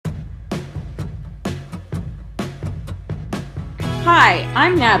Hi,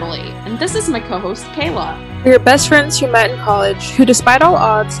 I'm Natalie, and this is my co-host Kayla. We are best friends who met in college, who despite all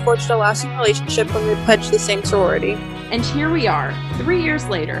odds forged a lasting relationship when we pledged the same sorority. And here we are, 3 years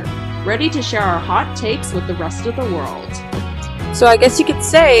later, ready to share our hot takes with the rest of the world. So I guess you could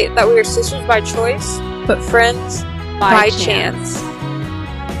say that we are sisters by choice, but friends by chance.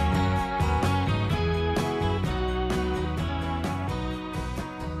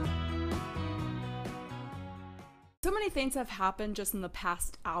 So many things have happened just in the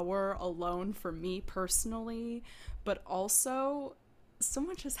past hour alone for me personally, but also so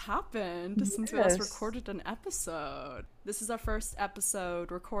much has happened since we last recorded an episode. This is our first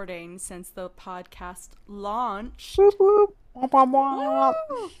episode recording since the podcast launched. Whoop, whoop. Womp, womp, womp.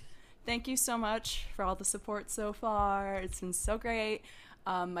 Woo! Thank you so much for all the support so far. It's been so great.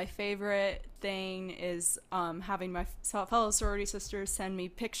 My favorite thing is having my fellow sorority sisters send me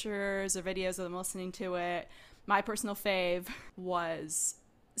pictures or videos of them listening to it. My personal fave was,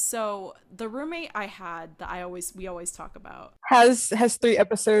 so the roommate I had that we always talk about Has 3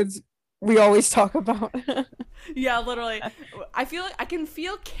 episodes we always talk about. Yeah, literally. I feel like I can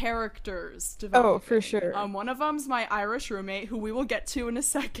feel characters developing. Oh, for sure. One of them's my Irish roommate, who we will get to in a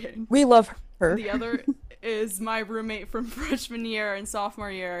second. We love her. The other is my roommate from freshman year and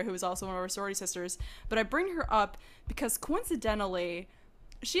sophomore year, who is also one of our sorority sisters. But I bring her up because coincidentally,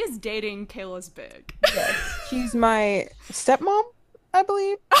 she is dating Kayla's big. Yes. She's my stepmom, I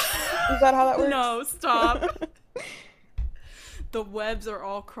believe. Is that how that works? No, stop. The webs are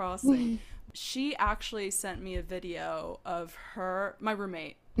all crossing. She actually sent me a video of my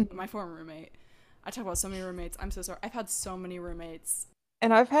roommate, my former roommate. I talk about so many roommates. I'm so sorry. I've had so many roommates.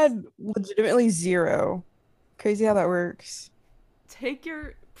 And I've had legitimately 0. Crazy how that works. Take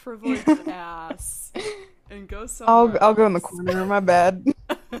your privileged ass and go somewhere I'll go in the else. corner, my bad.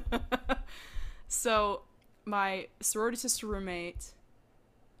 So, my sorority sister roommate,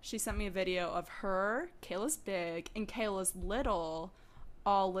 she sent me a video of her, Kayla's big, and Kayla's little,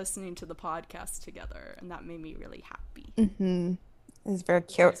 all listening to the podcast together, and that made me really happy. Mm-hmm. It's very It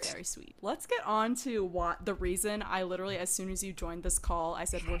was cute. very sweet. Let's get on to the reason I literally, as soon as you joined this call, I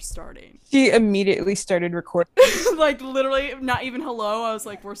said, we're starting. She immediately started recording. Like, literally, not even hello. I was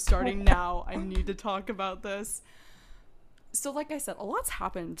like, we're starting now. I need to talk about this. So, like I said, a lot's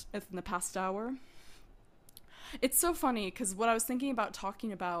happened in the past hour. It's so funny, because what I was thinking about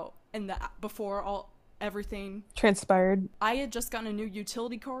talking about before everything Transpired. I had just gotten a new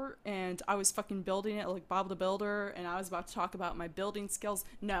utility cart, and I was fucking building it like Bob the Builder, and I was about to talk about my building skills.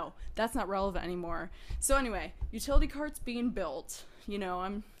 No, that's not relevant anymore. So anyway, utility cart's being built. You know,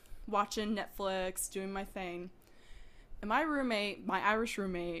 I'm watching Netflix, doing my thing. And my roommate, my Irish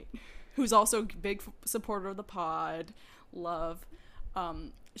roommate, who's also a big supporter of the pod, love,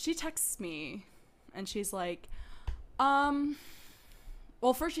 she texts me, and she's like,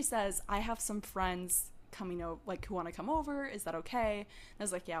 well, first she says, I have some friends coming over, like, who want to come over. Is that okay? And I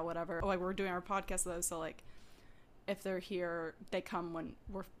was like, yeah, whatever. Like, we're doing our podcast though, so like, if they're here, they come when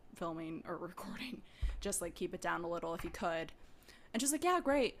we're filming or recording. Just like keep it down a little if you could. And she's like, yeah,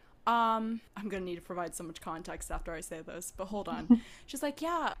 great. I'm gonna need to provide so much context after I say this, but hold on. She's like,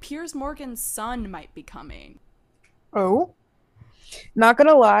 yeah, Piers Morgan's son might be coming. Oh. Not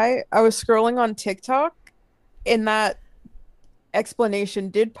gonna lie, I was scrolling on TikTok, and that explanation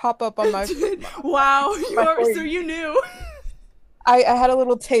did pop up on my Wow, my so you knew. I had a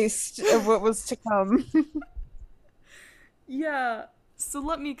little taste of what was to come. Yeah, so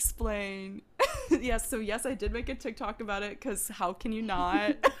let me explain. Yes, I did make a TikTok about it, because how can you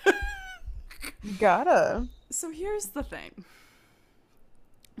not? Gotta. So here's the thing.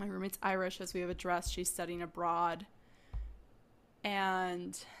 My roommate's Irish, as we have addressed. She's studying abroad.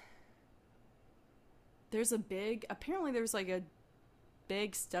 And apparently there's like a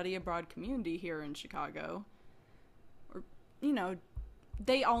big study abroad community here in Chicago. Or, you know,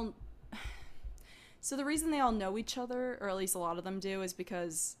 so the reason they all know each other, or at least a lot of them do, is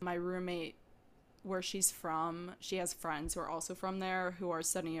because my roommate, where she's from, she has friends who are also from there who are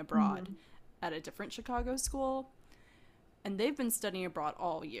studying abroad at a different Chicago school. And they've been studying abroad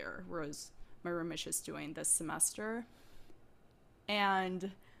all year, whereas my roommate's just doing this semester.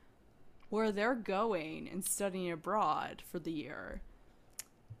 And where they're going and studying abroad for the year,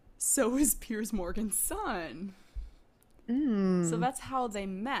 so is Piers Morgan's son. So that's how they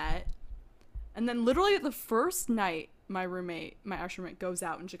met. And then literally the first night, my Irish roommate, goes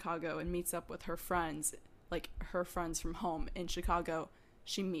out in Chicago and meets up with her friends, like her friends from home in Chicago.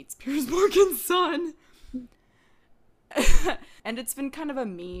 She meets Piers Morgan's son. And it's been kind of a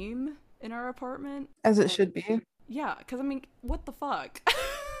meme in our apartment. As it should be. Yeah, because I mean, what the fuck?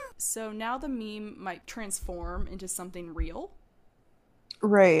 So now the meme might transform into something real.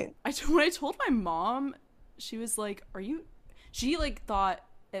 Right. When I told my mom, she was like, "Are you?" She like thought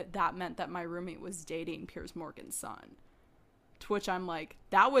that meant that my roommate was dating Piers Morgan's son. To which I'm like,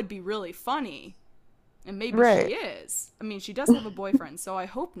 that would be really funny, and maybe Right. she is. I mean, she does have a boyfriend, so I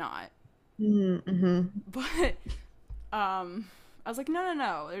hope not. Mm-hmm. But I was like,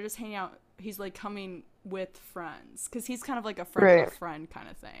 no, they're just hanging out. He's like coming with friends because he's kind of like a friend of a friend kind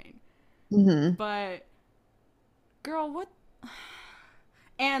of thing. Mm-hmm. But girl, what?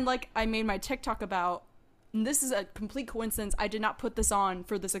 And like I made my TikTok about, and this is a complete coincidence, I did not put this on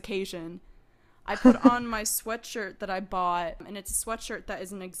for this occasion. I put on my sweatshirt that I bought, and it's a sweatshirt that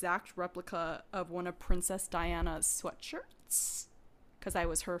is an exact replica of one of Princess Diana's sweatshirts, because I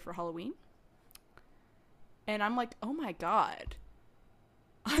was her for Halloween. And I'm like, oh my god,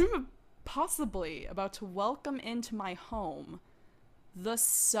 I'm possibly about to welcome into my home the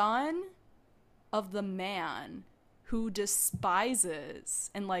son of the man who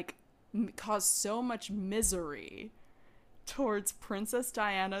despises and like caused so much misery towards Princess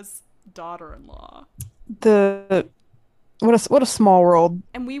Diana's daughter-in-law. What a small world.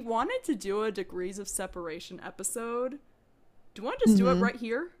 And we wanted to do a Degrees of Separation episode. Do you want to just do it right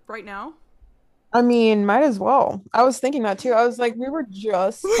here, right now? I mean, might as well. I was thinking that too. I was like, we were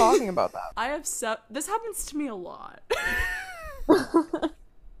just talking about that. I have this happens to me a lot.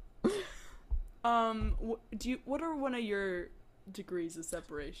 What are one of your degrees of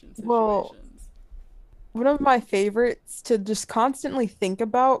separation situations? Well, one of my favorites to just constantly think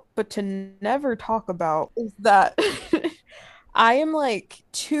about, but to never talk about, is that I am like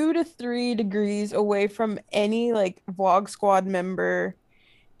 2 to 3 degrees away from any like Vlog Squad member,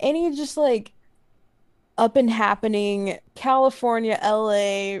 any just like up and happening California,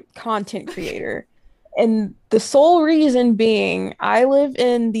 LA content creator. And the sole reason being, I live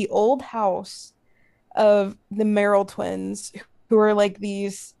in the old house of the Merrill twins, who are like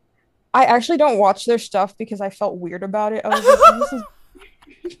these. I actually don't watch their stuff because I felt weird about it. I was like, this is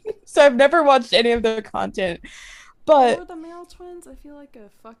so I've never watched any of their content. But who are the Merrill twins? I feel like a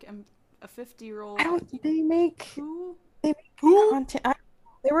 50-year-old. I don't. They make who? They make who? Content.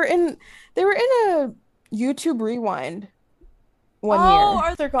 They were in a YouTube Rewind one year.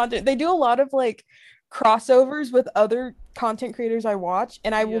 Are their content. They do a lot of like crossovers with other content creators I watch,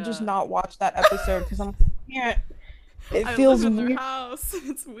 and I will just not watch that episode because I can't. It feels live in weird. their house.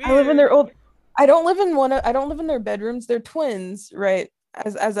 It's weird. I live in their old. I don't live in their bedrooms. They're twins, right?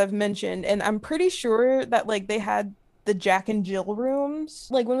 As I've mentioned, and I'm pretty sure that like they had the Jack and Jill rooms.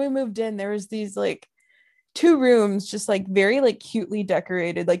 Like when we moved in, there was these like 2 rooms, just like very like cutely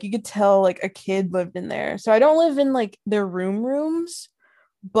decorated. Like you could tell like a kid lived in there. So I don't live in like their rooms,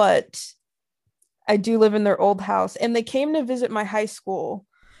 but I do live in their old house. And they came to visit my high school,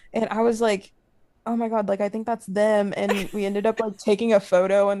 and I was like, oh my god, like I think that's them. And we ended up like taking a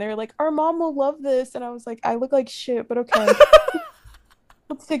photo, and they're like, our mom will love this. And I was like, I look like shit, but okay.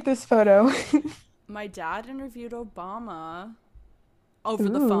 Let's take this photo. My dad interviewed Obama over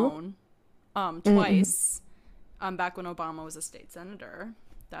the phone twice. Back when Obama was a state senator.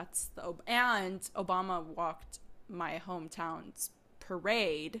 And Obama walked my hometown's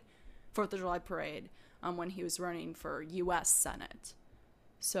parade, 4th of July parade, when he was running for U.S. Senate.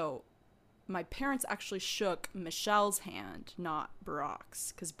 So my parents actually shook Michelle's hand, not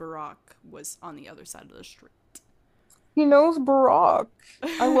Barack's, because Barack was on the other side of the street. He knows Barack.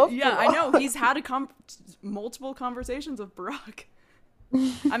 I love yeah, Barack. I know. He's had multiple conversations with Barack.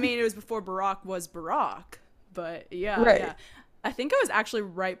 I mean, it was before Barack was Barack, but yeah, right. Yeah. I think it was actually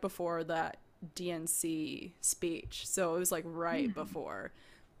right before that DNC speech, so it was like right before.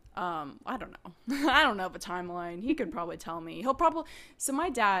 I don't know. I don't know the timeline. He could probably tell me. He'll probably. So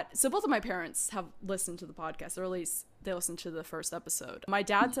both of my parents have listened to the podcast, or at least they listened to the first episode. My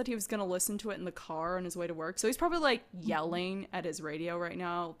dad said he was going to listen to it in the car on his way to work. So he's probably like yelling at his radio right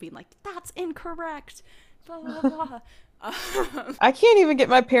now, being like, that's incorrect. Blah, blah, blah. I can't even get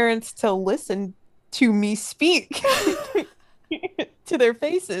my parents to listen to me speak to their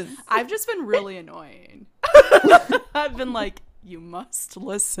faces. I've just been really annoying. I've been like, you must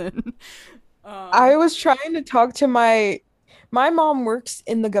listen. I was trying to talk to my mom works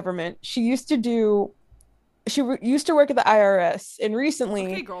in the government. She used to work at the IRS, and recently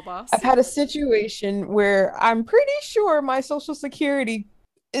okay, girl boss. I've had a situation where I'm pretty sure my social security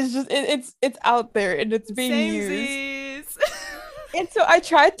is just it's out there and it's being used. And so I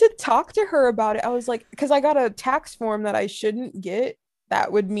tried to talk to her about it. I was like, because I got a tax form that I shouldn't get.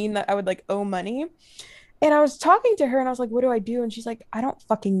 That would mean that I would like owe money. And I was talking to her and I was like, what do I do? And she's like, I don't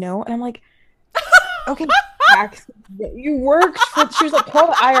fucking know. And I'm like, okay, tax. You work for, she was like, call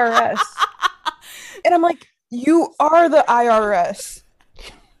the IRS. And I'm like, you are the IRS.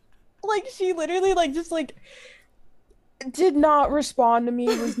 Like she literally like just like did not respond to me,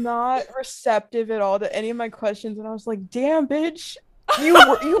 was not receptive at all to any of my questions, and I was like, "Damn, bitch, you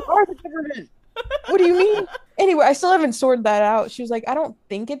are the government. What do you mean?" Anyway, I still haven't sorted that out. She was like, "I don't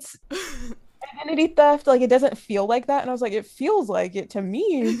think it's identity theft. Like it doesn't feel like that." And I was like, "It feels like it to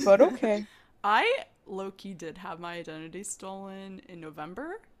me, but okay." I low-key did have my identity stolen in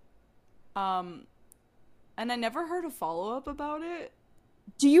November. Um, and I never heard a follow-up about it.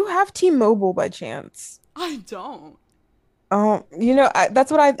 Do you have T-Mobile by chance? I don't. Oh,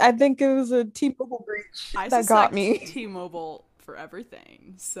 that's what I think it was a T-Mobile breach I that got suspect me. T-Mobile for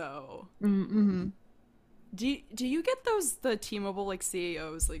everything. So, Mm-hmm. do you get the T-Mobile like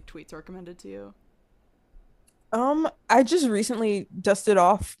CEOs like tweets recommended to you? I just recently dusted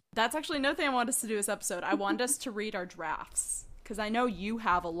off. That's actually another thing I wanted us to do this episode. I wanted us to read our drafts because I know you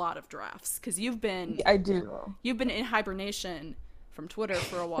have a lot of drafts because I do. you've been in hibernation from Twitter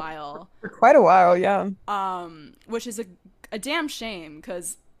for a while, For quite a while, yeah. which is a damn shame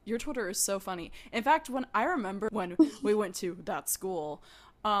because your Twitter is so funny. In fact, when I remember when we went to that school,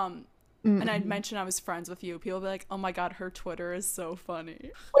 and I'd mentioned I was friends with you, people would be like, "Oh my god, her Twitter is so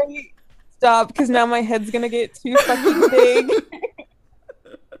funny." Wait, stop, because now my head's gonna get too fucking big.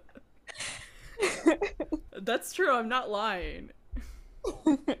 That's true. I'm not lying.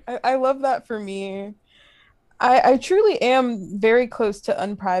 I love that for me. I truly am very close to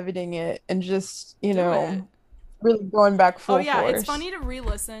unprivating it and just, Do it. really going back Oh full yeah, it's force. funny to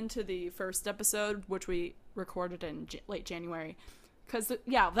re-listen to the first episode, which we recorded in late January, because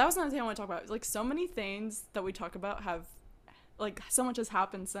yeah, that was another thing I want to talk about. Like so many things that we talk about have, like so much has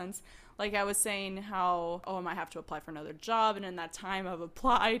happened since. Like I was saying how I might have to apply for another job, and in that time I've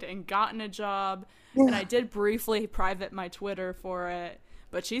applied and gotten a job, and I did briefly private my Twitter for it.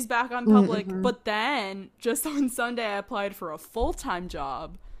 But she's back on public. But then just on Sunday I applied for a full-time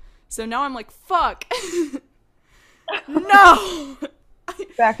job. So now I'm like, fuck. No.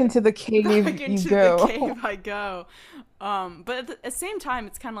 Back into the cave Back you into go. the cave I go. But at the same time,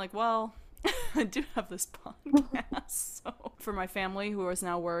 it's kind of like, well, I do have this podcast. So for my family who is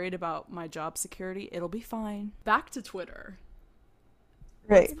now worried about my job security, it'll be fine. Back to Twitter.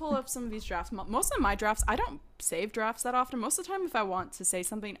 Right. Let's pull up some of these drafts. Most of my drafts, I don't save drafts that often. Most of the time, if I want to say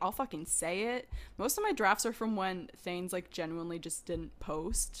something, I'll fucking say it. Most of my drafts are from when things like genuinely just didn't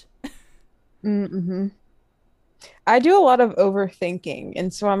post. Mm-hmm. I do a lot of overthinking,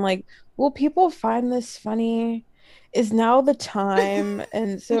 and so I'm like, will people find this funny? Is now the time?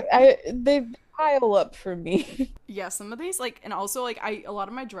 And so they pile up for me. Yeah, some of these like, and also like a lot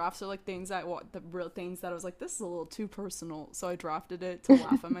of my drafts are like things that the real things that I was like, this is a little too personal, so I drafted it to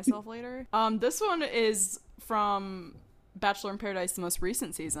laugh at myself later. This one is from Bachelor in Paradise, the most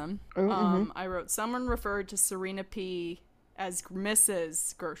recent season. I wrote, someone referred to Serena P as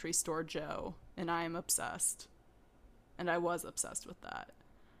Mrs. Grocery Store Joe, and I am obsessed. And I was obsessed with that.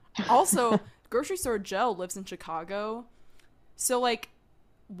 Also, Grocery Store Joe lives in Chicago. So, like,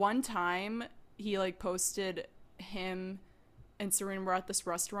 one time he, like, posted him and Serena were at this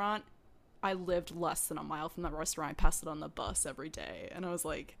restaurant. I lived less than a mile from that restaurant. I passed it on the bus every day. And I was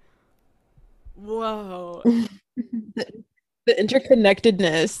like, whoa. The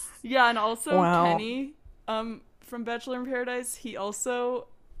interconnectedness. Yeah, and also Wow. Kenny from Bachelor in Paradise, he also...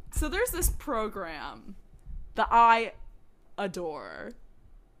 So there's this program that I adore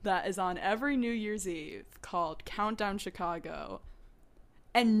that is on every New Year's Eve called Countdown Chicago,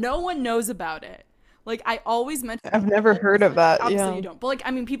 and no one knows about it. Like, I always mention... I've never heard of that. Obviously Yeah. you don't, but like,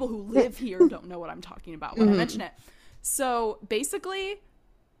 I mean, people who live here don't know what I'm talking about when I mention it. So basically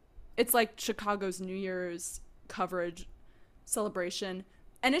it's like Chicago's New Year's coverage celebration,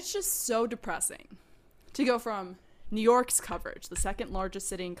 and it's just so depressing to go from New York's coverage, the second largest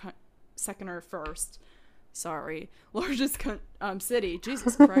city in second or first, largest city,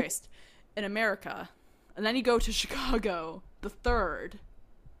 Jesus Christ, in America, and then you go to Chicago, the third.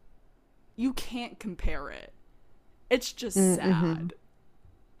 You can't compare it. It's just sad.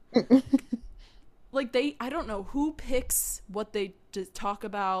 Like, I don't know who picks what they just talk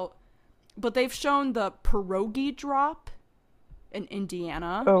about, but they've shown the pierogi drop in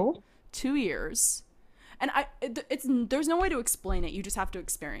Indiana. Oh. 2 years. And there's no way to explain it. You just have to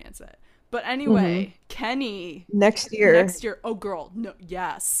experience it. But anyway, Kenny. Next year. Oh, girl. No.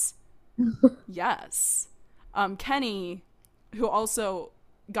 Yes. Yes. Kenny, who also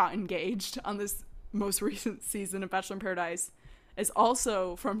got engaged on this most recent season of Bachelor in Paradise, is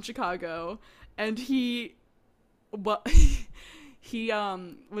also from Chicago. And he was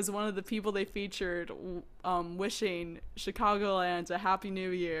one of the people they featured wishing Chicagoland a happy new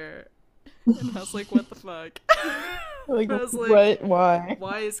year. And I was like, what the fuck? Like, I was like, what? Why?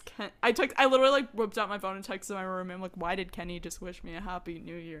 why is Ken? I literally like whipped out my phone and texted my roommate. I'm like, why did Kenny just wish me a happy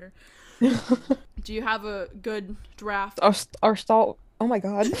new year? Do you have a good draft? Our stall. Oh my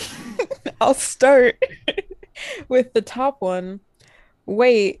God. I'll start with the top one.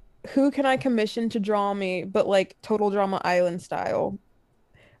 Wait, who can I commission to draw me, but like Total Drama Island style?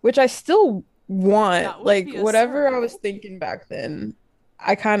 Which I still want. That would Like be a whatever I start. was thinking back then,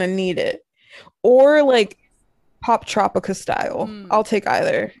 I kind of need it. Or like Pop Tropica style. Mm, I'll take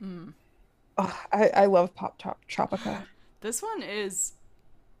either. mm. Oh, I love Tropica. This one is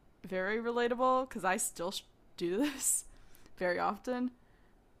very relatable because I still do this very often.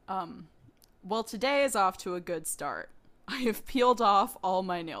 Well, today is off to a good start. I have peeled off all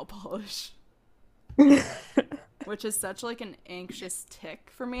my nail polish, which is such like an anxious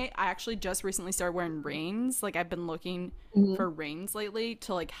tick for me. I actually just recently started wearing reins. Like I've been looking Mhm. for reins lately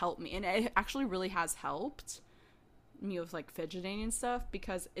to like help me, and it actually really has helped me with like fidgeting and stuff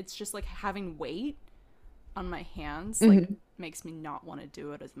because it's just like having weight on my hands like Mhm. makes me not want to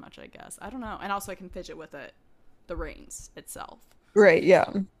do it as much, I guess. I don't know. And also I can fidget with the reins itself. Right,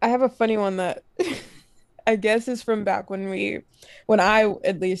 yeah. I have a funny one that I guess is from back when I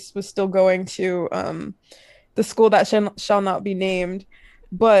at least was still going to the school that shall not be named,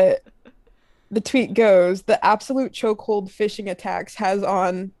 but the tweet goes, the absolute chokehold phishing attacks has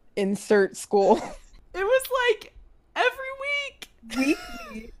on insert school. It was like every week.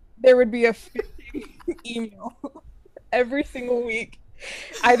 Weekly, there would be a phishing email every single week.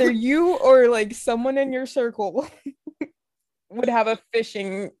 Either you or like someone in your circle would have a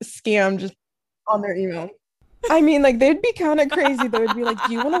phishing scam just on their email. I mean, like they'd be kind of crazy. They would be like,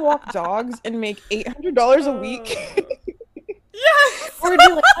 "Do you want to walk dogs and make $800 a week?" Yes. Or it'd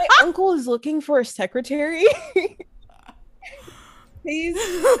be like, "My uncle is looking for a secretary. Pays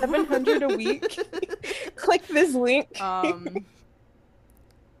 700 a week. Click this link."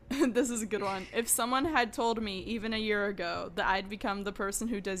 This is a good one. If someone had told me even a year ago that I'd become the person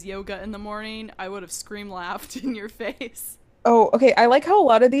who does yoga in the morning, I would have scream laughed in your face. Oh, okay. I like how a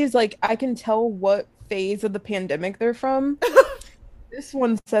lot of these, like, I can tell what phase of the pandemic they're from. This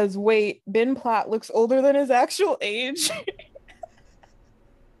one says, wait, Ben Platt looks older than his actual age.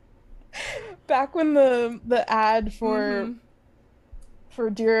 Back when the ad for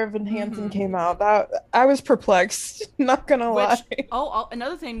Dear Evan Hansen came out, that I was perplexed, not gonna lie.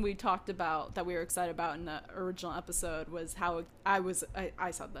 Another thing we talked about that we were excited about in the original episode was how I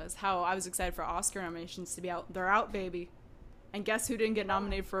saw this, how I was excited for Oscar nominations to be out. They're out, baby. And guess who didn't get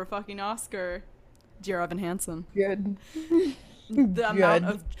nominated for a fucking Oscar? Dear Evan Hansen. Good. The amount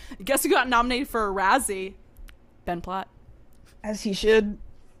of guess who got nominated for a Razzie? Ben Platt. As he should.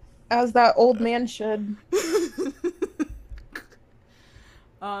 As that old man should.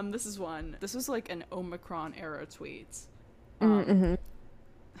 This is one. This was like an Omicron era tweet. Mm-hmm.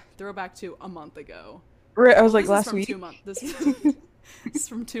 Throwback to a month ago. Right, I was like This is last from week. 2 months. This is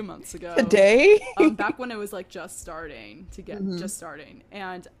from 2 months ago. Today? Back when it was like just starting,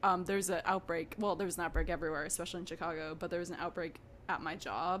 and there's an outbreak. Well, there's an outbreak everywhere, especially in Chicago. But there was an outbreak at my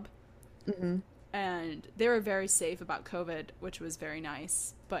job, and they were very safe about COVID, which was very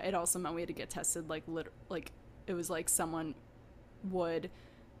nice. But it also meant we had to get tested. Like it was like someone would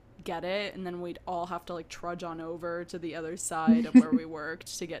get it, and then we'd all have to like trudge on over to the other side of where we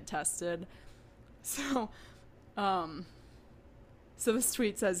worked to get tested. So, So this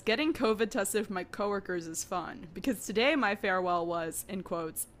tweet says, getting COVID tested with my coworkers is fun, because today my farewell was, in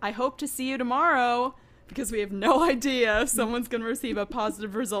quotes, I hope to see you tomorrow, because we have no idea if someone's going to receive a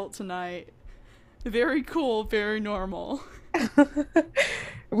positive result tonight. Very cool, very normal.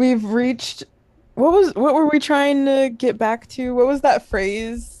 We've reached, what were we trying to get back to? What was that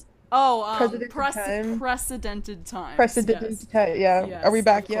phrase? Oh, Precedented precedented times. Precedented Yes. time, yeah. Yes, Are we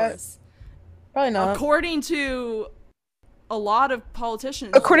back of yet? course. Probably not. According to a lot of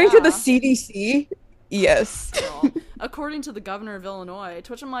politicians. According to the yeah. CDC, yes. Well, according to the governor of Illinois,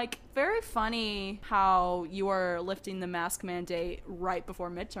 to which I'm like, very funny how you are lifting the mask mandate right before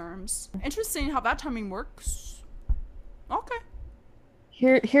midterms. Interesting how that timing works. Okay.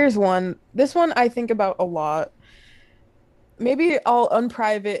 Here's one. This one I think about a lot. Maybe I'll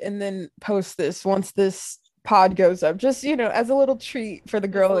unprivate and then post this once this pod goes up. Just, as a little treat for the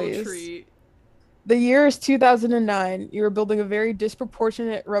girlies. Treat. The year is 2009. You are building a very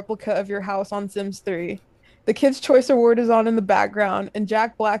disproportionate replica of your house on Sims 3. The Kids' Choice Award is on in the background, and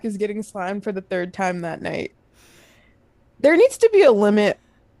Jack Black is getting slimed for the third time that night. There needs to be a limit,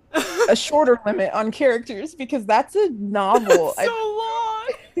 a shorter limit on characters, because that's a novel. That's so long.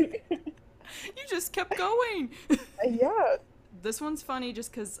 You just kept going. Yeah. This one's funny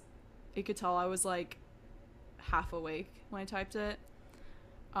just because you could tell I was like half awake when I typed it.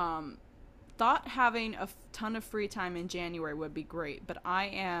 Thought having a ton of free time in January would be great, but I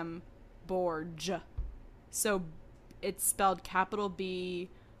am bored. So it's spelled capital BOREDJ.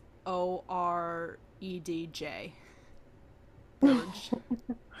 Borge.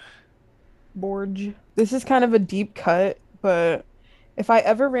 Borge. This is kind of a deep cut, but if I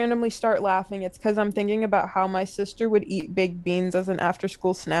ever randomly start laughing, it's because I'm thinking about how my sister would eat baked beans as an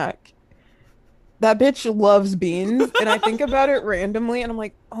after-school snack. That bitch loves beans, and I think about it randomly, and I'm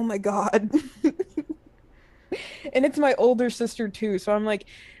like, oh my God. And it's my older sister too, so I'm like,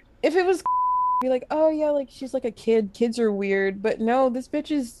 if it was be like, oh yeah, like she's like a kid. Kids are weird, but no, this bitch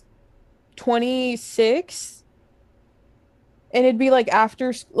is 26, and it'd be like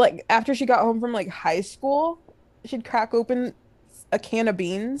after she got home from like high school, she'd crack open a can of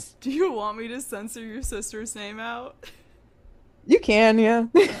beans. Do you want me to censor your sister's name out? You can, yeah.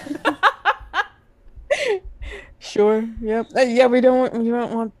 Sure. Yep. Yeah, we don't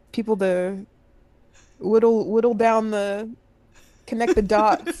want people to whittle down the connect the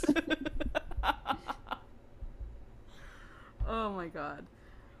dots. Oh my God.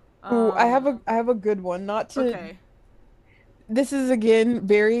 Ooh, I have a good one. Not to Okay. This is again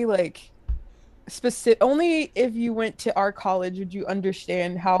very like specific. Only if you went to our college would you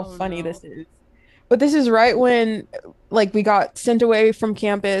understand how Oh funny no. this is. But this is right when like we got sent away from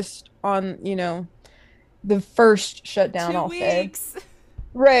campus on, the first shutdown, Two I'll say. weeks.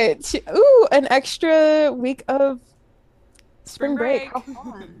 Right. Ooh, an extra week of Spring spring break. break. How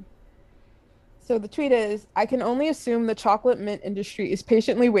fun. So the tweet is, I can only assume the chocolate mint industry is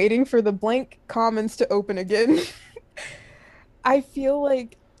patiently waiting for the blank commons to open again. I feel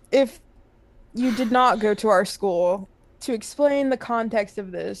like if you did not go to our school, to explain the context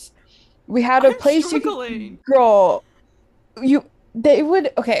of this, we had a I'm place you could, struggling. girl, they would,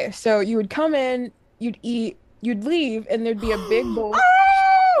 okay, so you would come in, you'd eat, you'd leave, and there'd be a big bowl of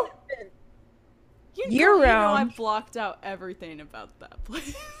Oh! year You know I round. blocked out everything about that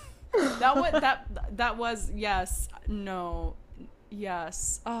place. That was yes, no,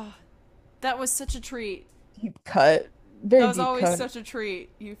 yes. Oh, that was such a treat. Deep cut. Very That was deep always cut. such a treat.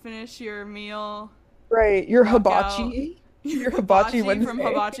 You finish your meal, Right. Your walk out. hibachi. Your Your hibachi hibachi from Wednesday.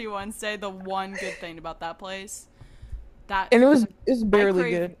 Hibachi Wednesday. The one good thing about that place, that And it was I barely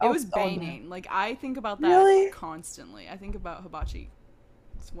crave. good. It was I'll admit. banging. Like I think about that Really? constantly. I think about Hibachi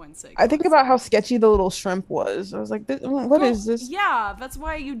Wednesday I think constantly. about how sketchy the little shrimp was. I was like, what Girl, is this? yeah, that's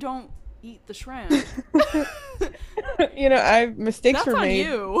why you don't eat the shrimp. Mistakes That's were on made.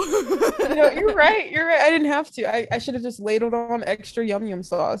 you. You're right. You're right. I didn't have to. I should have just ladled on extra yum yum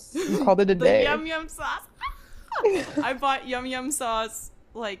sauce and called it a The day. yum yum sauce. I bought yum yum sauce.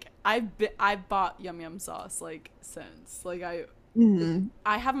 Like I bought yum yum sauce like since like Mm,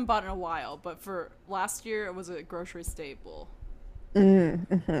 I haven't bought in a while, but for last year it was a grocery staple.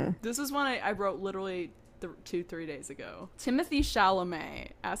 mm-hmm. This was one I wrote literally 3 days ago. Timothy Chalamet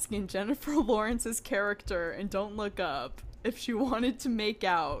asking Jennifer Lawrence's character in Don't Look Up if she wanted to make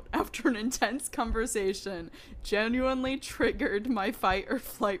out after an intense conversation genuinely triggered my fight or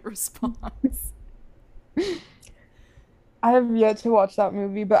flight response. I have yet to watch that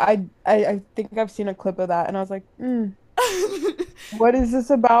movie, but I think I've seen a clip of that, and I was like, what is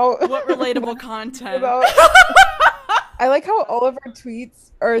this about? What relatable content? About? I like how all of our tweets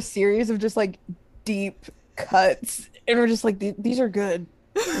are a series of just like deep cuts, and we're just like, these are good.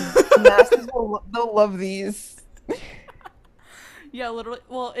 Masses they'll love these. Yeah, literally.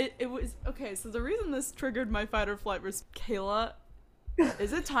 Well, it was okay. So the reason this triggered my fight or flight was Kayla.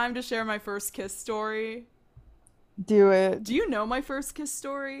 Is it time to share my first kiss story? Do it. Do you know my first kiss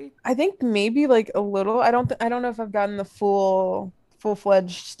story? I think maybe like a little. I don't know if I've gotten the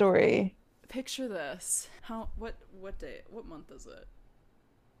full-fledged story. Picture this. What day? What month is it?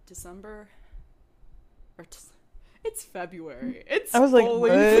 December? It's February. It's I was like, fully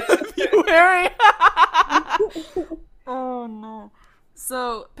what? February. Oh no.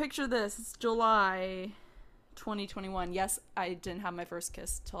 So picture this. It's July 2021. Yes, I didn't have my first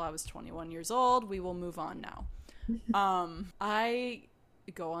kiss till I was 21 years old. We will move on now. I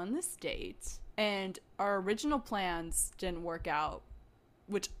go on this date, and our original plans didn't work out,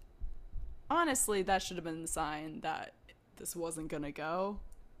 which honestly, that should have been the sign that this wasn't gonna go.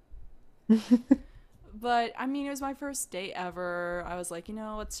 But I mean, it was my first date ever. I was like,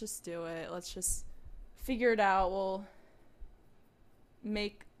 let's just do it. Let's just figure it out. We'll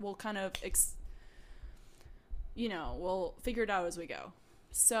kind of we'll figure it out as we go.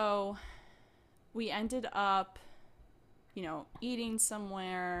 So we ended up eating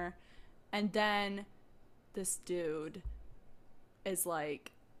somewhere, and then this dude is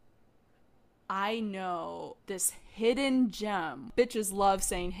like, I know this hidden gem. Bitches love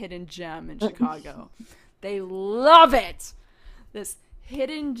saying hidden gem in Chicago. They love it. This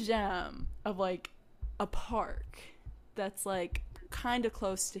hidden gem of like a park that's like kind of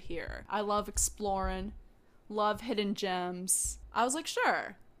close to here. I love exploring, love hidden gems. I was like,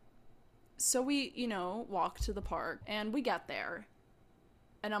 sure. So we, walk to the park and we get there.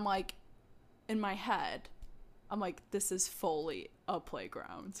 And I'm like, in my head, I'm like, this is fully a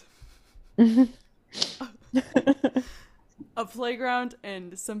playground. A playground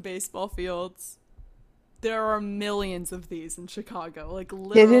and some baseball fields. There are millions of these in Chicago. Like,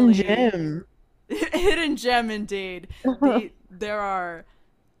 literally. Hidden gem. Hidden gem, indeed. There are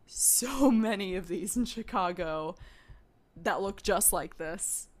so many of these in Chicago that look just like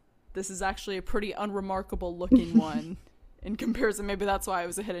this. This is actually a pretty unremarkable looking one in comparison. Maybe that's why it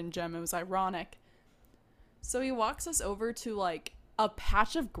was a hidden gem. It was ironic. So he walks us over to like a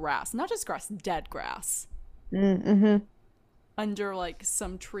patch of grass, not just grass, dead grass. Mm-hmm. Under like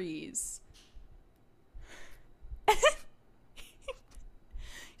some trees. So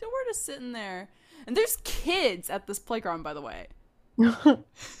we're just sitting there. And there's kids at this playground, by the way. That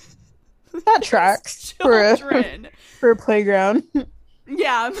tracks for a playground.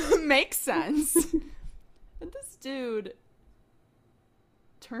 Yeah, makes sense. And this dude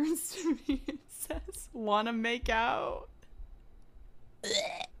turns to me and says, "Wanna make out?"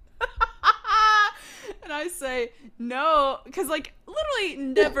 And I say, no, because, like, literally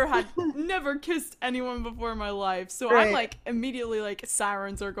never kissed anyone before in my life. So right. I'm, like, immediately, like,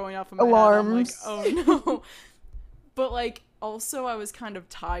 sirens are going off in my Alarms. head. I'm like, oh, no. But, like, also I was kind of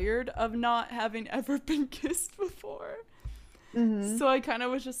tired of not having ever been kissed before. Mm-hmm. So I kind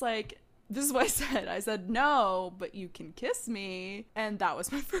of was just like, this is what I said. I said, no, but you can kiss me. And that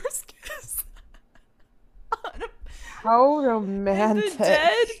was my first kiss. How romantic. In the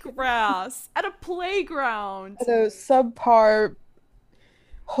dead grass at a playground. At a subpar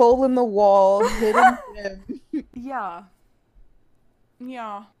hole in the wall hidden gem. Yeah.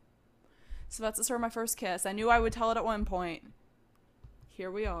 So that's the start of my first kiss. I knew I would tell it at one point.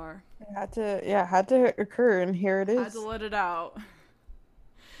 Here we are. It had to occur, and here it is. I had to let it out.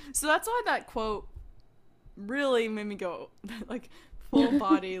 So that's why that quote really made me go, like, full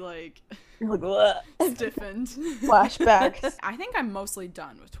body, like, stiffened. Flashbacks. I think I'm mostly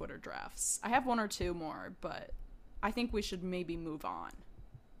done with Twitter drafts. I have one or two more, but I think we should maybe move on.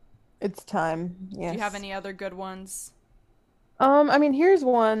 It's time, yes. Do you have any other good ones? I mean, here's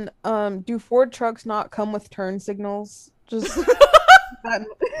one. Do Ford trucks not come with turn signals? Just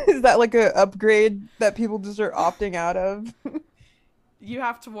is that like a upgrade that people just are opting out of? You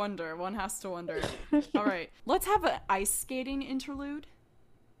have to wonder. One has to wonder. All right. Let's have an ice skating interlude.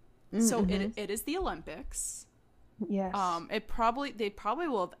 Mm-hmm. So it is the Olympics. Yes. They probably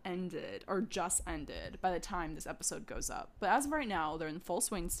will have ended or just ended by the time this episode goes up. But as of right now, they're in full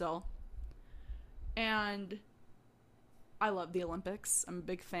swing still. And I love the Olympics. I'm a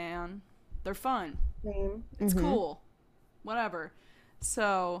big fan. They're fun. Same. It's cool. Whatever.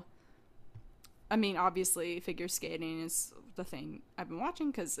 So, I mean, obviously, figure skating is the thing I've been watching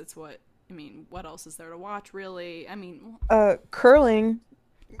because it's what else is there to watch, really? I mean... curling.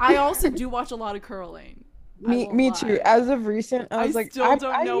 I also do watch a lot of curling. Me too. As of recent, I was like, I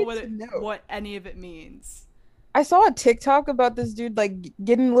don't know what any of it means. I saw a TikTok about this dude, like,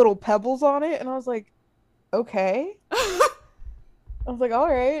 getting little pebbles on it, and I was like, okay. I was like, all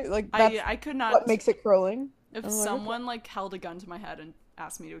right. Like, that's I could not... what makes it curling. If someone, like, held a gun to my head and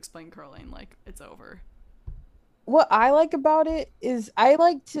asked me to explain curling, like, it's over. What I like about it is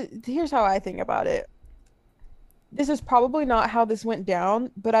here's how I think about it. This is probably not how this went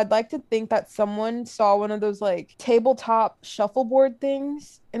down, but I'd like to think that someone saw one of those, like, tabletop shuffleboard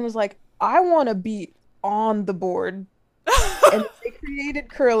things and was like, I want to be on the board. And they created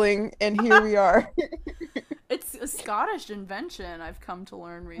curling, and here we are. It's a Scottish invention, I've come to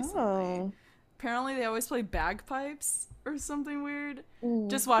learn recently. Oh. Apparently they always play bagpipes or something weird.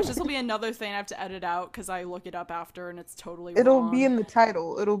 Just watch. This will be another thing I have to edit out because I look it up after and it's totally It'll wrong. be in the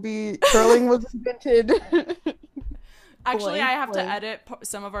title. It'll be curling was invented. Actually, I have to edit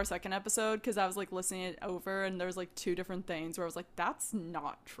some of our second episode because I was like listening it over and there's like two different things where I was like, that's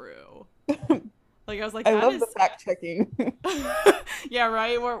not true. Like I was like, I love the fact checking. Yeah,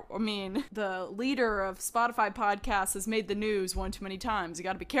 right. The leader of Spotify podcasts has made the news one too many times. You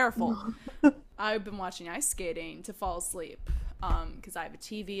got to be careful. I've been watching ice skating to fall asleep because I have a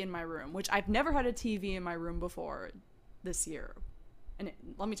TV in my room, which I've never had a TV in my room before this year, and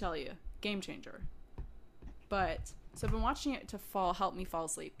let me tell you, game changer. But so I've been watching it to help me fall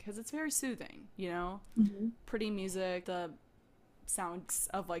asleep because it's very soothing, you know. Pretty music, the sounds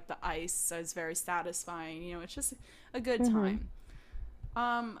of like the ice is very satisfying. You know, it's just a good time.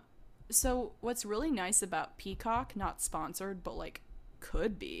 So what's really nice about Peacock, not sponsored, but like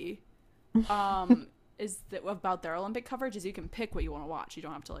could be, is that about their Olympic coverage is you can pick what you want to watch. You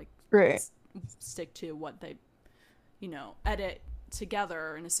don't have to like stick to what they, you know, edit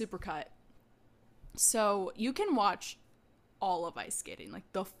together in a supercut. So you can watch all of ice skating, like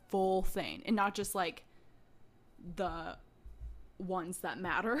the full thing, and not just like the ones that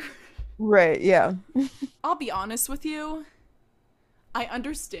matter. Right, yeah. I'll be honest with you. I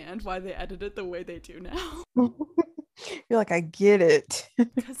understand why they edit it the way they do now. You're like, I get it.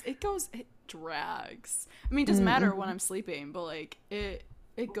 Because it drags. I mean, it doesn't matter when I'm sleeping, but like it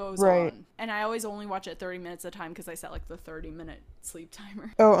goes on. And I always only watch it 30 minutes at a time because I set like the 30-minute sleep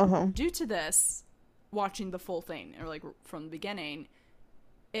timer. Due to this, watching the full thing, or like from the beginning,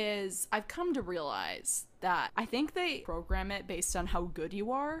 is I've come to realize that I think they program it based on how good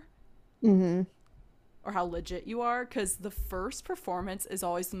you are. Or how legit you are, because the first performance is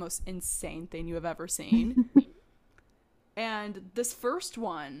always the most insane thing you have ever seen. And this first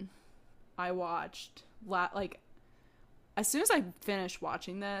one I watched, like, as soon as I finished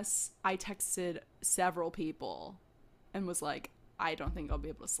watching this, I texted several people and was like, I don't think I'll be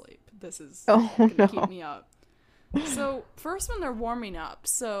able to sleep. This is gonna keep me up. So first when they're warming up,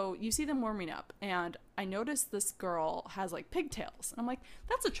 so you see them warming up, and I noticed this girl has like pigtails, and I'm like,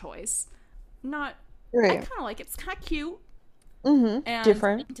 that's a choice. I kind of like it. It's kind of cute. And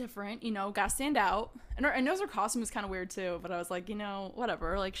different, you know, gotta stand out. And I know her costume is kind of weird too, but I was like, you know,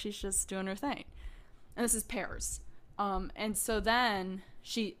 whatever, like she's just doing her thing. And this is Piers. And so then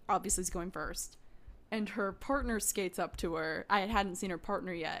she obviously is going first, and her partner skates up to her. I hadn't seen her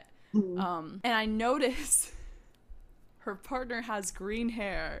partner yet. And I notice her partner has green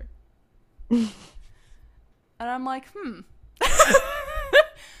hair. And I'm like,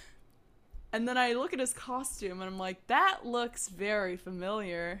 And then I look at his costume and I'm like, that looks very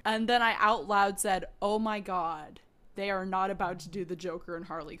familiar. And then I out loud said, oh my God, they are not about to do the Joker and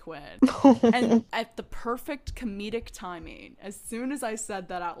Harley Quinn. And at the perfect comedic timing, as soon as I said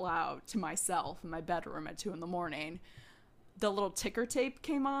that out loud to myself in my bedroom at 2 a.m, the little ticker tape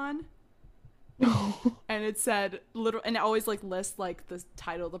came on. And it said and it always like lists like the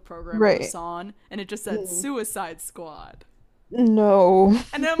title of the program or the song, and it just said Suicide Squad. No.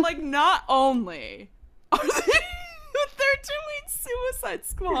 And I'm like, not only are they're doing Suicide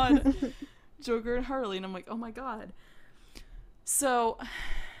Squad, Joker and Harley, and I'm like, oh my God. So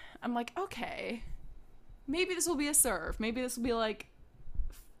I'm like, okay, maybe this will be a serve. Maybe this will be like,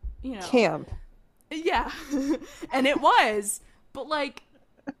 you know, camp. Yeah. And it was, but like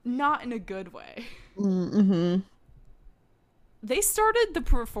not in a good way. They started the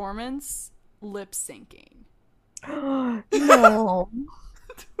performance lip syncing. No.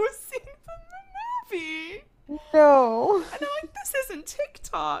 To a scene from the movie. No. And I'm like, this isn't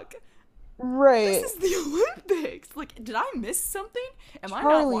TikTok. Right. This is the Olympics. Like, did I miss something? Am I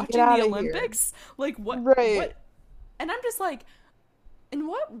Charlie, not watching the Olympics? Here. Like, what? Right. What? And I'm just like, in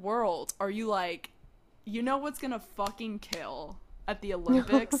what world are you like, you know what's gonna fucking kill at the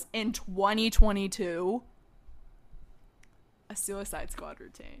Olympics in 2022? A Suicide Squad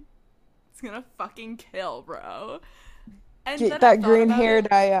routine. It's gonna fucking kill, bro. And get that green hair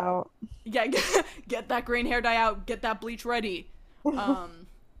dye out. Yeah, get that green hair dye out. Get that bleach ready.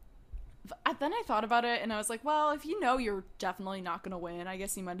 Then I thought about it, and I was like, well, if you know you're definitely not gonna win, I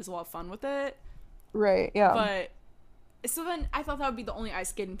guess you might as well have fun with it. Right, yeah. But, so then I thought that would be the only ice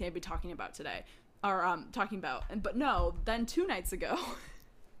skating thing I'd be talking about today. Or, talking about. But no, then 2 nights ago,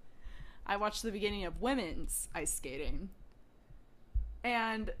 I watched the beginning of women's ice skating.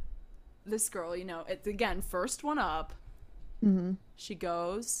 And this girl, you know, it's again, first one up. She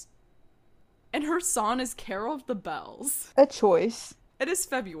goes, and her song is Carol of the Bells. A choice. It is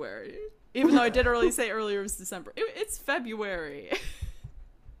February. Even though I did say earlier it was December. It's February.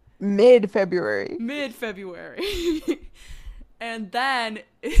 Mid-February. And then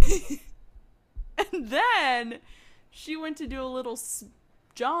she went to do a little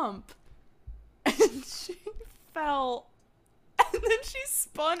jump, and she fell, and then she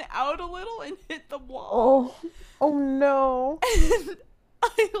spun out a little and hit the wall. Oh no. And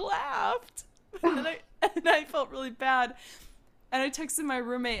I laughed, and I felt really bad. And I texted my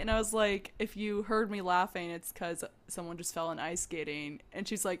roommate, and I was like, if you heard me laughing, it's because someone just fell in ice skating. And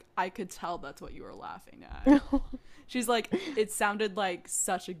she's like, I could tell that's what you were laughing at. She's like, it sounded like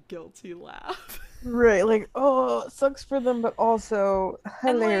such a guilty laugh. Right, like, oh, it sucks for them, but also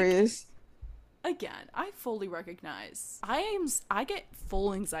hilarious. Like, again, I fully recognize I get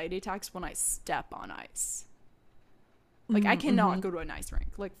full anxiety attacks when I step on ice. Like, I cannot go to an ice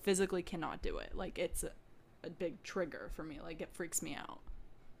rink. Like, physically cannot do it. Like, it's a big trigger for me. Like, it freaks me out.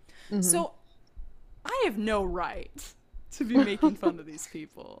 So, I have no right to be making fun of these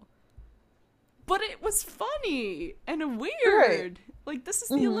people. But it was funny and weird. Right. Like, this is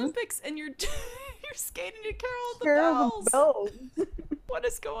the Olympics, and you're you're skating to Carol of the Bells. What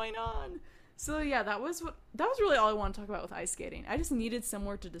is going on? So yeah, that was really all I want to talk about with ice skating. I just needed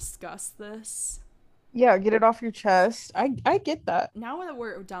somewhere to discuss this. Yeah, get it off your chest. I get that. Now that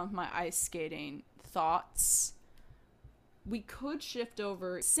we're done with my ice skating thoughts, we could shift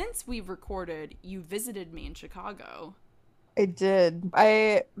over. Since we've recorded, you visited me in Chicago. I did.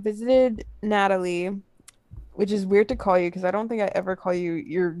 I visited Natalie, which is weird to call you because I don't think I ever call you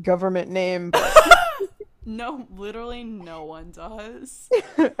your government name. But... No, literally no one does.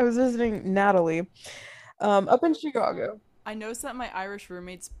 I was visiting Natalie up in Chicago. I noticed that my Irish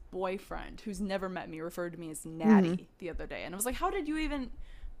roommate's boyfriend, who's never met me, referred to me as Natty the other day. And I was like, how did you even...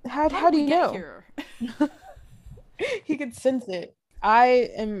 How do you know? Here? He could sense it. I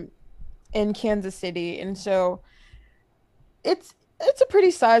am in Kansas City, and so it's a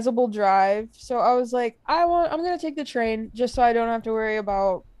pretty sizable drive. So I was like, I'm going to take the train just so I don't have to worry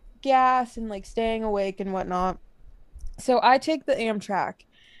about gas and like staying awake and whatnot. So I take the Amtrak,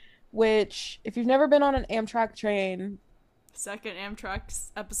 which if you've never been on an Amtrak train, second Amtrak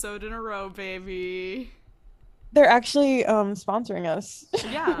episode in a row, baby. They're actually sponsoring us.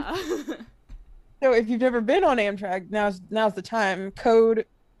 Yeah. So if you've never been on Amtrak, now's the time. Code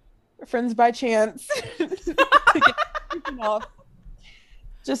friends by chance to get off.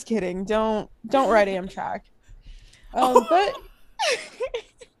 Just kidding. Don't ride Amtrak. But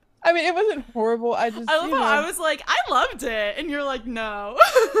I mean, it wasn't horrible. I love how I was like, I loved it, and you're like, no.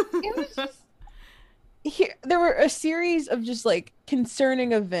 It was just there were a series of just like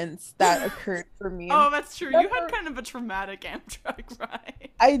concerning events that occurred for me. Oh, that's true. You had kind of a traumatic Amtrak ride.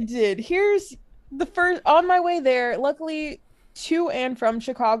 I did. Here's the first on my way there. Luckily, to and from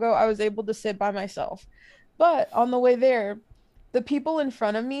Chicago, I was able to sit by myself. But on the way there, the people in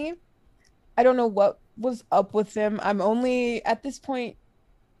front of me, I don't know what was up with them. I'm only at this point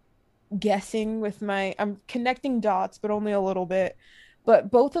guessing with I'm connecting dots, but only a little bit.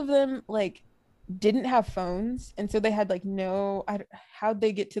 But both of them like didn't have phones, and so they had like how'd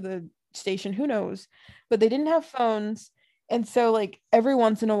they get to the station? Who knows? But they didn't have phones, and so like every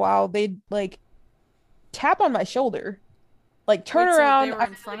once in a while they'd like tap on my shoulder, like turn around. So they were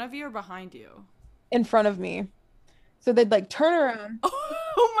in front of you or behind you? In front of me. So they'd like turn around.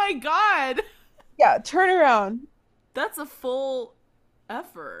 Oh my god. Yeah, turn around. That's a full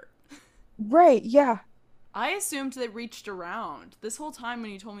effort. Right, yeah. I assumed they reached around. This whole time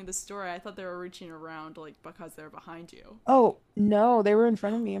when you told me the story, I thought they were reaching around like because they were behind you. Oh, no, they were in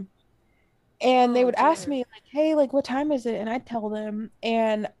front of me. And they would ask me like, "Hey, like what time is it?" And I'd tell them,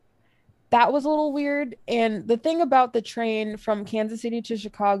 and that was a little weird. And the thing about the train from Kansas City to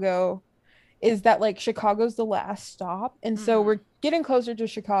Chicago is that like Chicago's the last stop, and so we're getting closer to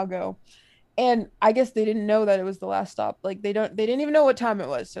Chicago. And I guess they didn't know that it was the last stop. Like they didn't even know what time it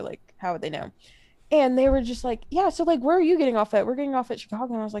was. So like, how would they know? And they were just like, yeah, so like, where are you getting off at? We're getting off at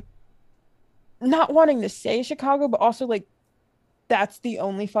Chicago. And I was like, not wanting to say Chicago, but also like, that's the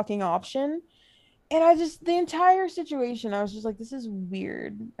only fucking option. And the entire situation, I was just like, this is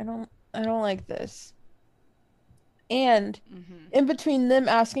weird. I don't like this. And in between them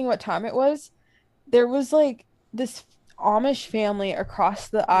asking what time it was, there was like this Amish family across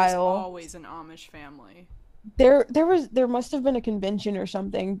the aisle. Always an Amish family. There must have been a convention or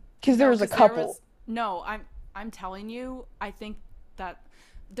something because there was a couple. I'm telling you, I think that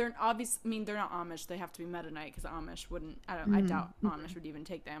they're obvious. I mean, they're not Amish. They have to be Mennonite because Amish wouldn't. I doubt Amish would even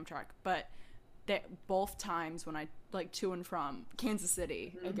take the Amtrak. But both times when I like to and from Kansas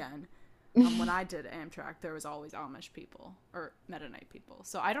City again, when I did Amtrak, there was always Amish people or Mennonite people.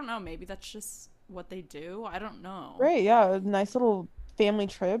 So I don't know. Maybe that's just what they do. I don't know. Right, yeah, a nice little family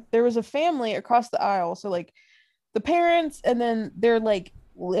trip. There was a family across the aisle, so like the parents and then their like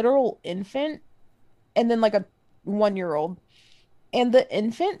literal infant and then like a 1-year-old. And the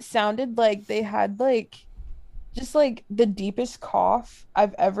infant sounded like they had like just like the deepest cough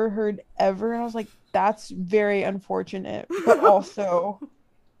I've ever heard ever. And I was like, that's very unfortunate, but also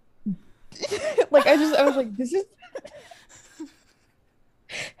like I was like, this is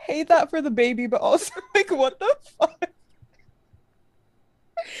hate that for the baby, but also like what the fuck.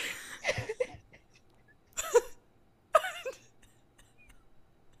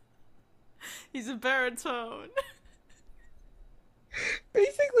 He's a baritone.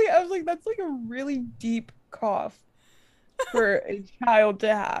 Basically, I was like, that's like a really deep cough for a child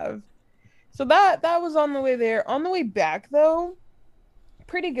to have. So that was on the way there. On the way back though,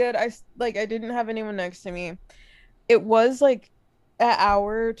 pretty good. I didn't have anyone next to me. It was like an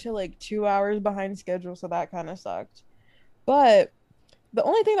hour to like 2 hours behind schedule, so that kind of sucked. But the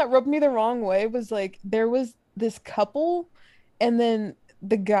only thing that rubbed me the wrong way was like there was this couple, and then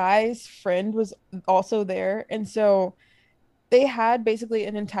the guy's friend was also there, and so they had basically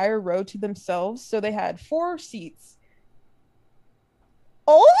an entire row to themselves. So they had 4 seats.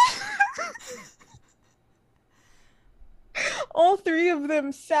 All all 3 of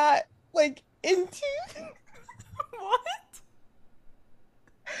them sat like into What?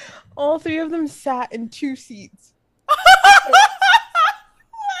 all 3 of them sat in 2 seats. What?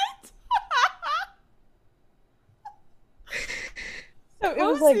 So it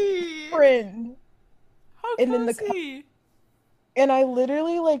was like Cozy. friend. How And then cozy. and I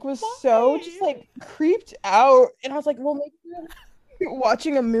literally like was so Why? just like creeped out. And I was like, well, maybe we're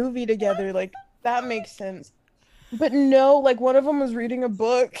watching a movie together. Like that makes sense. But no, like one of them was reading a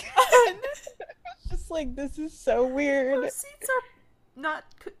book. Just like this is so weird. Those seats are not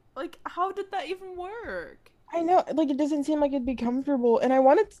like. How did that even work? I know, like it doesn't seem like it'd be comfortable. And I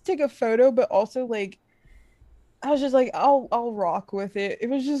wanted to take a photo, but also like I was just like, I'll rock with it. It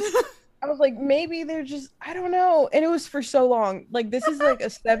was just I was like, maybe they're just I don't know. And it was for so long. Like this is like a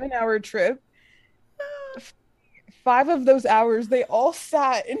 7-hour trip. 5 of those hours they all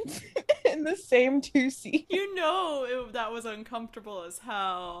sat in in the same 2 seats. You know that was uncomfortable as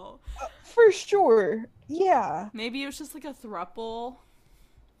hell. For sure. Yeah. Maybe it was just like a throuple.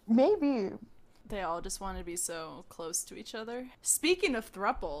 Maybe. They all just wanted to be so close to each other. Speaking of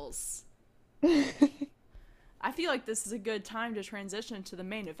thruples, I feel like this is a good time to transition to the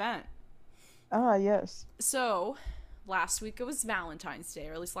main event. Ah, yes. So, last week it was Valentine's Day,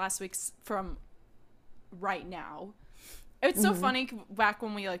 or at least last week's from right now. It's so funny back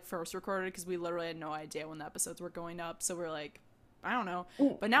when we like first recorded, because we literally had no idea when the episodes were going up, so we're like, I don't know.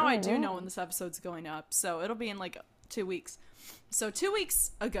 But now I do know when this episode's going up, so it'll be in like 2 weeks. So 2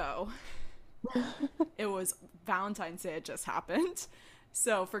 weeks ago, it was Valentine's Day had just happened.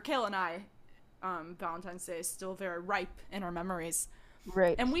 So for Kayla and I, Valentine's Day is still very ripe in our memories.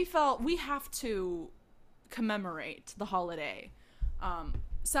 Right. And we felt we have to commemorate the holiday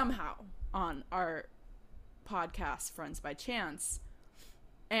somehow on our podcast, Friends by Chance.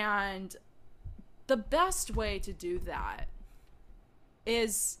 And the best way to do that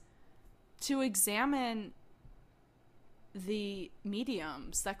is to examine the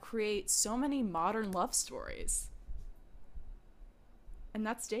mediums that create so many modern love stories. And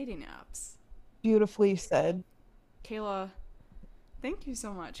that's dating apps. Beautifully said. Kayla, thank you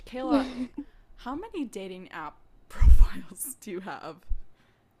so much. Kayla, how many dating app profiles do you have?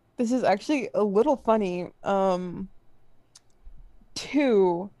 This is actually a little funny. 2.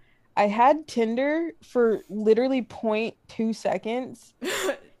 I had Tinder for literally 0.2 seconds.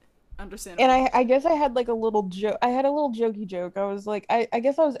 Understandable. And I guess I had like a little joke. I had a little jokey joke. I was like, I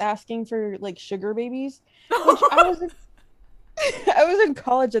guess I was asking for like sugar babies, which I was in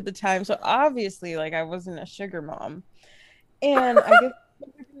college at the time, so obviously like I wasn't a sugar mom. And I guess I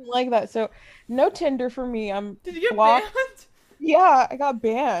didn't like that. So no Tinder for me. I'm Did you get blocked. banned? Yeah, I got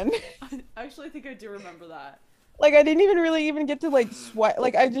banned. I actually think I do remember that. Like I didn't even really get to like swipe.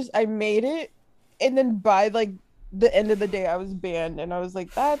 Like I made it, and then by like the end of the day I was banned, and I was like,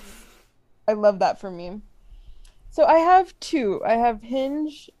 I love that for me. So I have 2. I have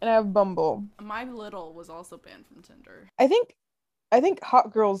Hinge and I have Bumble. My little was also banned from Tinder. I think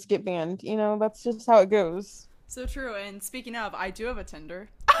hot girls get banned, that's just how it goes. So true. And speaking of, I do have a Tinder.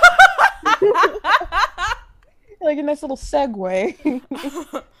 Like a nice little segue.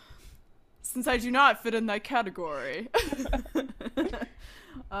 Since I do not fit in that category.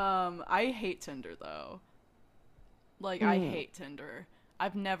 I hate Tinder though. Like I hate Tinder.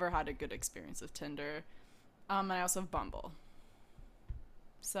 I've never had a good experience with Tinder. And I also have Bumble.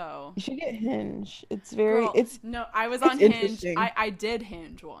 So You should get Hinge. It's very girl, it's no, I was it's on Hinge. interesting. I did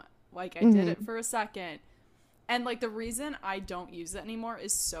Hinge one. Like I did it for a second. And like the reason I don't use it anymore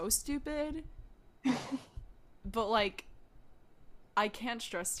is so stupid. But like I can't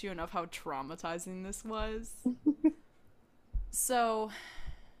stress to you enough how traumatizing this was. So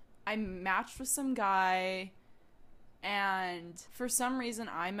I matched with some guy, and for some reason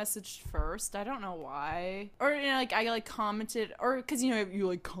I messaged first. I don't know why. Or like I like commented, or because you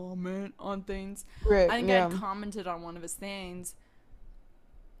like comment on things. Right, I think I yeah. had commented on one of his things,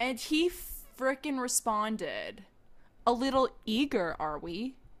 and he frickin' responded, "A little eager, are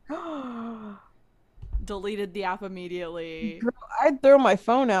we?" deleted the app immediately. Girl, I'd throw my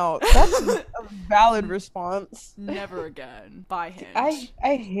phone out. That's a valid response. Never again. By I Hinge.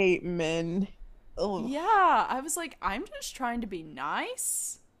 I hate men. Ugh. Yeah, I was like, I'm just trying to be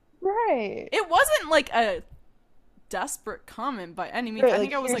nice. Right. It wasn't like a desperate comment by any means. Right, I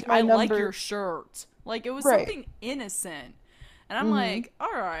think I was here's like, my I like number. your shirt. Like, it was Right. something innocent. And I'm like,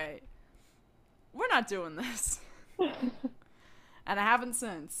 all right, we're not doing this. And I haven't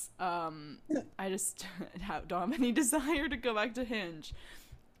since. I just don't have any desire to go back to Hinge.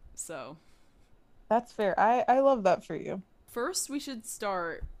 So, That's fair. I love that for you. first we should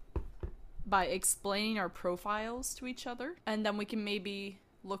start by explaining our profiles to each other. And then we can maybe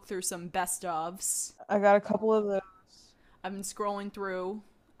look through some best ofs. I got a couple of those. I've been scrolling through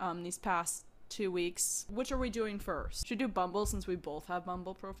these past 2 weeks. Which are we doing first? Should we do Bumble since we both have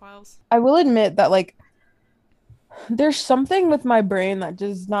Bumble profiles? I will admit that like there's something with my brain that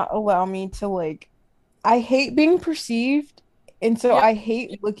does not allow me to like I hate being perceived, and so Yep. I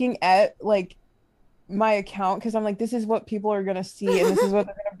hate looking at like my account because I'm like, this is what people are gonna see and this is what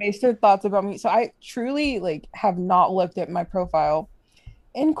they're gonna base their thoughts about me. So I truly like have not looked at my profile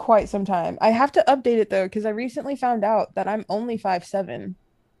in quite some time. I have to update it though because I recently found out that I'm only 5'7",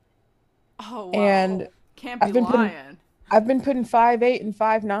 Oh, wow. and Can't be I've been putting lying. I've been putting 5'8" and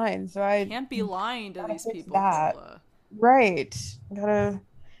 5'9", so I Can't be lying to gotta these fix people, that. Kayla. Right. Gotta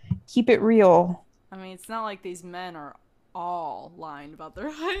keep it real. I mean, it's not like these men are all lying about their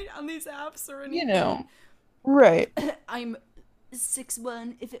height on these apps or anything. You know. Right. I'm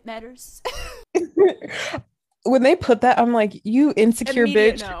 6'1" if it matters. When they put that, I'm like, you insecure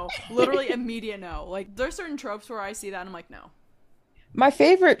Immediate bitch. no. Literally immediate no. Like, there's certain tropes where I see that and I'm like, no. My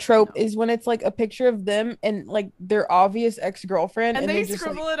favorite trope No. is when it's like a picture of them and like their obvious ex-girlfriend And and they they just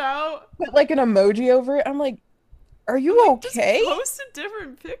scribble like it out. put like an emoji over it. I'm like, are you Like, okay? just post a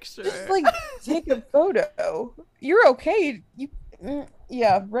different picture. Just like take a photo. You're okay.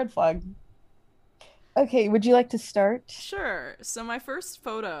 Yeah, red flag. Okay, would you like to start? Sure. So my first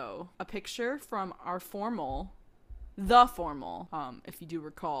photo, a picture from our formal, the formal, if you do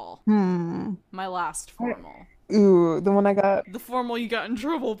recall, my last formal. Ooh, the one I got. The formal you got in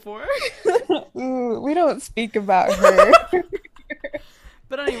trouble for. Ooh, we don't speak about her.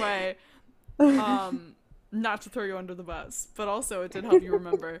 But anyway, not to throw you under the bus, but also it did help you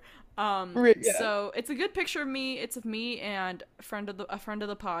remember. Right, yeah. So it's a good picture of me. It's of me and a friend of the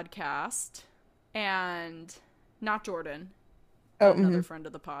podcast, and not Jordan, Oh, another friend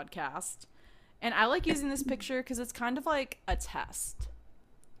of the podcast. And I like using this picture because it's kind of like a test.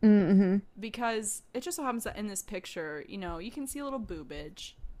 Because it just so happens that in this picture, you know, you can see a little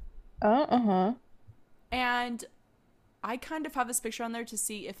boobage. And I kind of have this picture on there to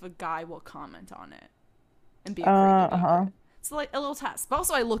see if a guy will comment on it and be a creep about it. It's like a little test. But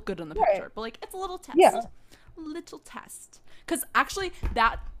also I look good in the picture. Right. But like it's a little test. Yeah. Little test. Because actually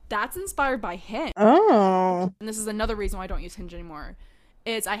that's inspired by Hinge. Oh. And this is another reason why I don't use Hinge anymore.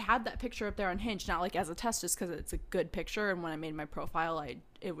 Is I had that picture up there on Hinge, not like as a test, just because it's a good picture. And when I made my profile,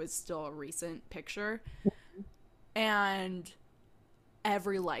 it was still a recent picture. And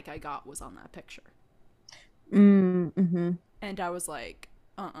every like I got was on that picture. And I was like,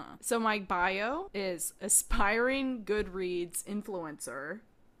 So my bio is aspiring Goodreads influencer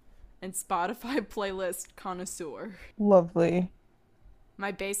and Spotify playlist connoisseur. Lovely.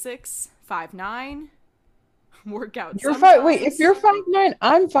 My basics, 5'9", workout. You're wait, if you're 5'9",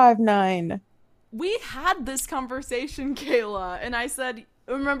 I'm 5'9". We had this conversation, Kayla, and I said,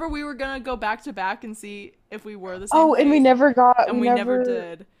 remember we were gonna go back to back and see if we were the same. Oh, and we never got. And we never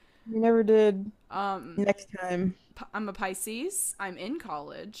did. We never did. Next time. I'm a Pisces. I'm in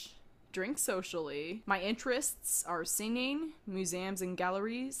college. Drink socially. My interests are singing, museums and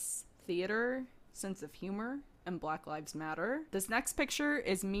galleries, theater, sense of humor, and Black Lives Matter. This next picture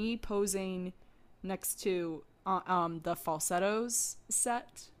is me posing next to the Falsettos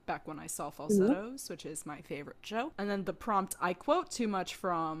set, back when I saw Falsettos, which is my favorite show. And then the prompt I quote too much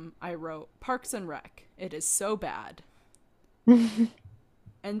from, I wrote, Parks and Rec. It is so bad.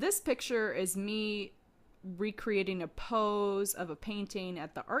 And this picture is me recreating a pose of a painting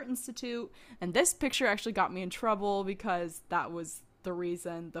at the Art Institute. And this picture actually got me in trouble because that was the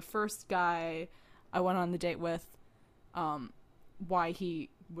reason the first guy I went on the date with, why he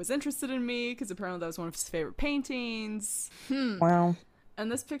was interested in me, because apparently that was one of his favorite paintings. Wow.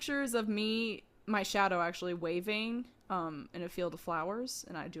 And this picture is of me, my shadow actually waving in a field of flowers,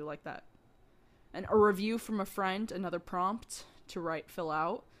 and I do like that. And a review from a friend, another prompt to fill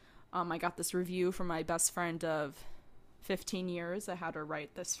out. I got this review from my best friend of 15 years. I had her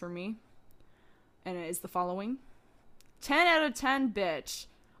write this for me. And it is the following. 10 out of 10, bitch.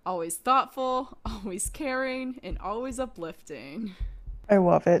 Always thoughtful, always caring, and always uplifting. I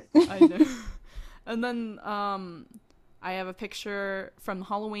love it. I know. And then I have a picture from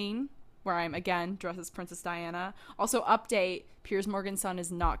Halloween where I'm again dressed as Princess Diana. Also, update: Piers Morgan's son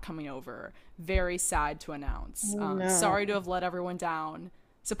is not coming over. Very sad to announce. Oh, no. Sorry to have let everyone down.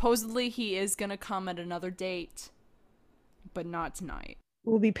 Supposedly he is gonna come at another date, but not tonight.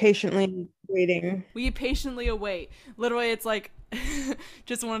 We'll be patiently waiting. We patiently await. Literally, it's like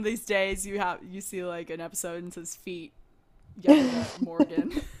just one of these days you see like an episode and it says feet yelling at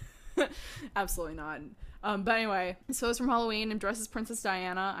Morgan. Absolutely not. But anyway, so it's from Halloween. I'm dressed as Princess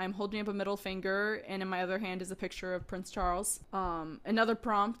Diana. I'm holding up a middle finger, and in my other hand is a picture of Prince Charles. Another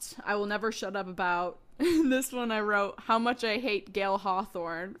prompt I will never shut up about. This one I wrote, "How much I hate Gail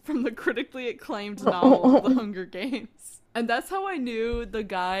Hawthorne" from the critically acclaimed novel The Hunger Games. And that's how I knew the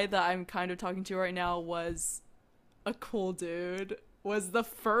guy that I'm kind of talking to right now was a cool dude. Was the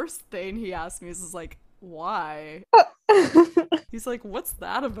first thing he asked me is like, why? He's like, what's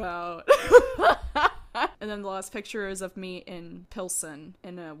that about? And then the last picture is of me in Pilsen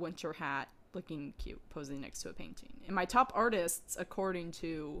in a winter hat, looking cute, posing next to a painting. And my top artists, according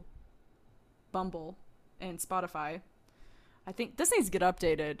to Bumble and Spotify, I think this needs to get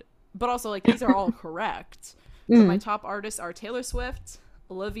updated, but also like these are all correct. So my top artists are Taylor Swift,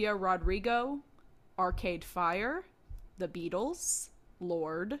 Olivia Rodrigo, Arcade Fire, The Beatles,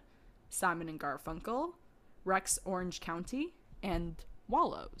 Lorde, Simon and Garfunkel, Rex Orange County, and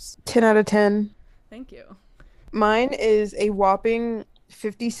Wallows. 10 out of 10. Thank you. Mine is a whopping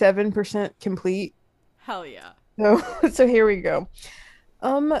 57% complete. Hell yeah. So here we go.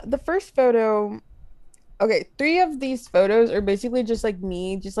 The first photo. Okay, 3 of these photos are basically just like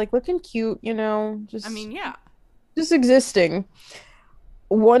me, just like looking cute, you know, just I mean, yeah. just existing.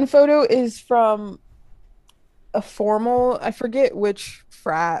 One photo is from a formal, I forget which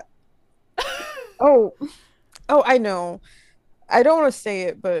frat. Oh, I know. I don't want to say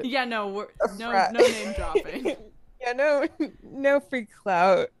it, but Yeah, no frat. no name dropping. Yeah, no free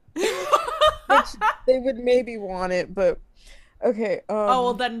clout. Which they would maybe want it, but okay. Oh,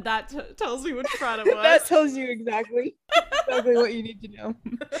 well then that tells me which frat it was. That tells you exactly what you need to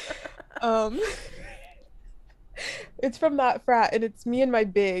know. It's from that frat, and it's me and my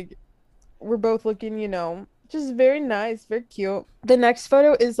big. We're both looking, you know, just very nice, very cute. The next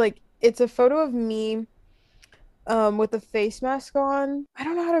photo is like, it's a photo of me with a face mask on. I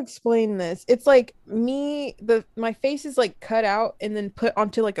don't know how to explain this. It's like me, my face is like cut out and then put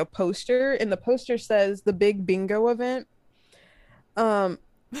onto like a poster, and the poster says the big bingo event. I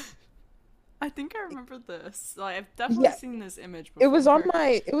think I remember this. Like, I've definitely seen this image before. It was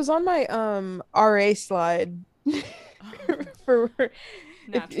on my RA slide. For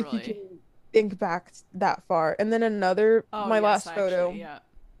if you can think back that far. And then another my last photo. Actually, yeah.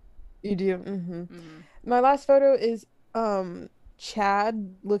 You do. My last photo is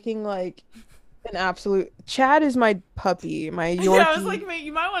Chad looking like an absolute. Chad is my puppy, my Yorkie. Yeah, I was like, mate,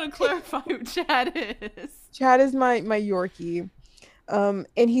 you might want to clarify who Chad is. Chad is my Yorkie. And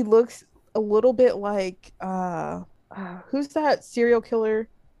he looks a little bit like who's that serial killer?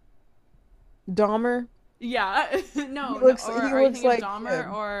 Dahmer? Yeah. No, he looks are you thinking like of Dahmer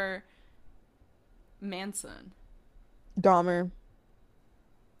him. or Manson? Dahmer.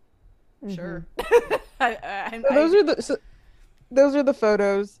 Sure. Those are the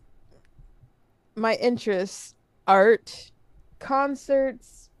photos. My interests: art,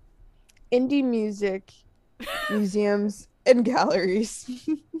 concerts, indie music, museums, and galleries.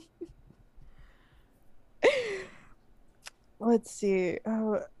 Let's see.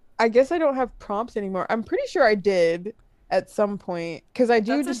 I guess I don't have prompts anymore. I'm pretty sure I did at some point, because I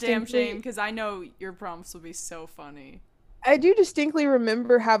do. That's a damn shame, because I know your prompts would be so funny. I do distinctly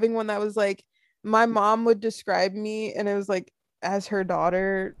remember having one that was like, my mom would describe me, and it was like, as her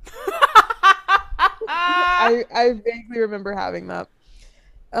daughter. I vaguely remember having that.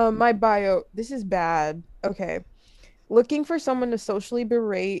 My bio. This is bad. Okay. Looking for someone to socially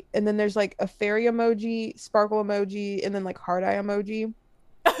berate, and then there's like a fairy emoji, sparkle emoji, and then like heart eye emoji.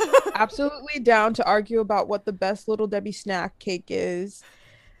 Absolutely down to argue about what the best Little Debbie snack cake is.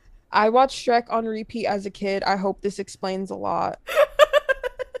 I watched Shrek on repeat as a kid. I hope this explains a lot.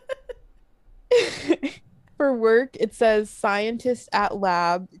 For work, it says scientist at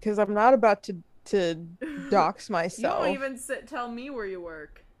lab, because I'm not about to dox myself. You don't even tell me where you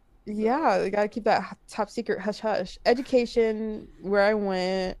work. Yeah, you gotta keep that top secret hush hush. Education, where I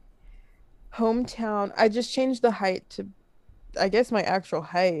went, hometown. I just changed the height to, I guess, my actual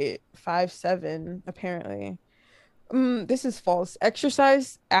height, 5'7", apparently. This is false.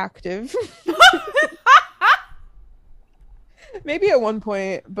 Exercise, active. Maybe at one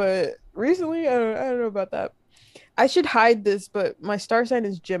point, but recently I don't know about that. I should hide this, but my star sign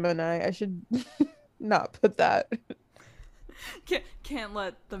is Gemini. I should not put that. Can't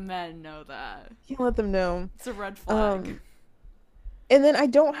let the men know that. Can't let them know. It's a red flag. Um, and then I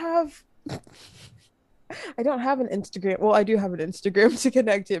don't have an Instagram. Well, I do have an Instagram to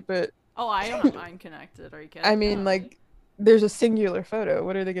connect it, but Oh, I don't have mine connected. Are you I kidding? mean, like, there's a singular photo.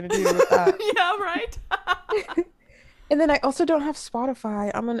 What are they gonna do with that? Yeah, right. And then I also don't have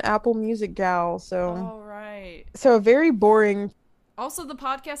Spotify. I'm an Apple Music gal, Oh, right. so very boring. Also, the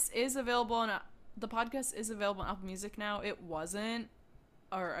podcast is available on Apple Music now. It wasn't,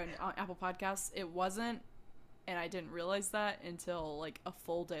 or on Apple Podcasts. It wasn't, and I didn't realize that until like a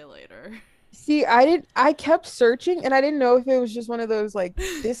full day later. See, I kept searching and I didn't know if it was just one of those like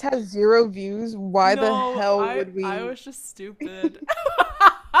this has 0 views. Why the No, hell would we? I was just stupid.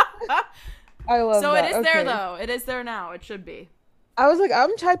 I love So that. it is there Okay. though. It is there now. It should be. I was like,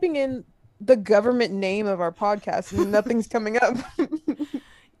 I'm typing in the government name of our podcast and nothing's coming up.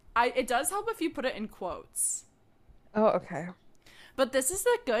 It does help if you put it in quotes. Oh, okay. But this is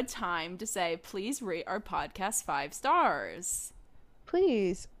a good time to say, please rate our podcast 5 stars.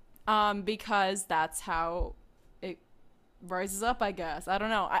 Please. Because that's how it rises up, I guess. I don't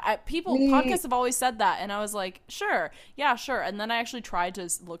know. We Podcasts have always said that, and I was like, sure, yeah, sure. And then I actually tried to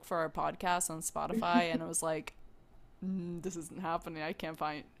look for our podcast on Spotify, and I was like, this isn't happening. I can't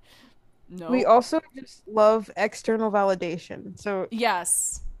find. No. we also just love external validation. So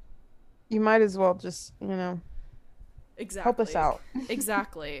Yes. you might as well just, Exactly. help us out.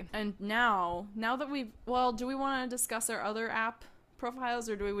 Exactly. And now that do we want to discuss our other app profiles,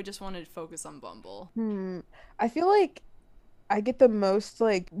 or do we just want to focus on Bumble? I feel like I get the most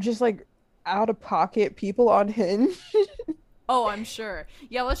like just like out of pocket people on Hinge. Oh, I'm sure.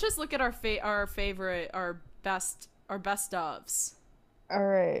 Yeah, let's just look at our best ofs. All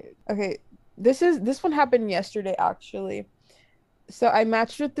right. Okay. This one happened yesterday actually. So I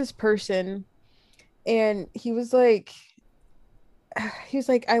matched with this person and he was like,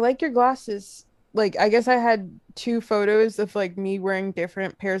 I like your glasses. Like I guess I had 2 photos of like me wearing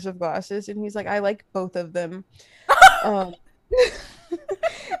different pairs of glasses and he's like, I like both of them. Um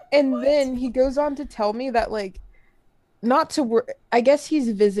and What? then he goes on to tell me that like not to work. I guess he's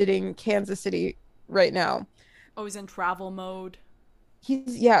visiting Kansas City right now. Oh, he's in travel mode.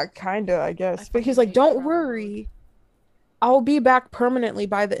 Yeah, kinda, I I guess. But fucking he's like, hate don't travel mode. worry, I'll be back permanently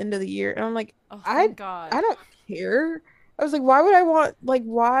by the end of the year. And I'm like, Oh, I thank God. I don't care. I was like, why would I want like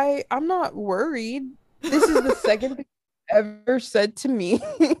why? I'm not worried. This is the second thing ever said to me.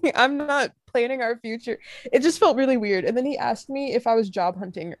 I'm not planning our future. It just felt really weird. And then he asked me if I was job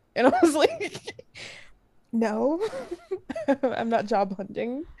hunting, and I was like, no, I'm not job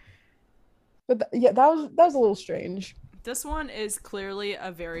hunting. But yeah, that was a little strange. This one is clearly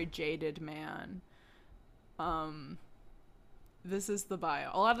a very jaded man. Um, this is the bio.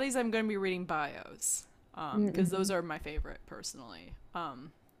 A lot of these I'm going to be reading bios. Because those are my favorite personally.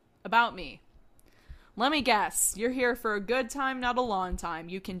 About me. Let me guess. You're here for a good time, not a long time.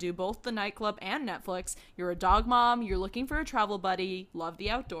 You can do both the nightclub and Netflix. You're a dog mom. You're looking for a travel buddy. Love the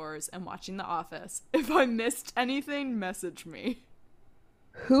outdoors and watching The Office. If I missed anything, message me.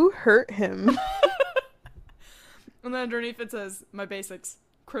 Who hurt him? And then underneath it says, my basics,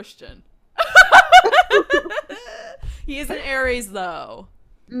 Christian. He is an Aries, though.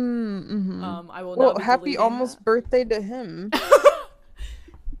 Mm-hmm. I will Well, not be happy deleting almost that. birthday to him.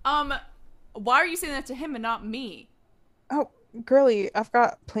 Why are you saying that to him and not me? Oh, girly, I've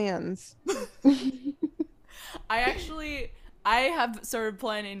got plans. I have started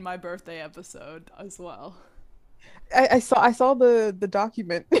planning my birthday episode as well. I saw the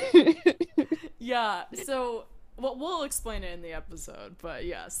document. Yeah, so we'll explain it in the episode, but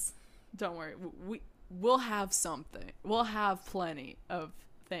yes, don't worry. We'll have something. We'll have plenty of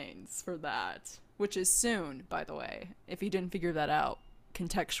things for that, which is soon, by the way. If you didn't figure that out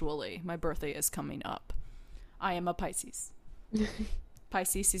contextually, my birthday is coming up. I am a Pisces.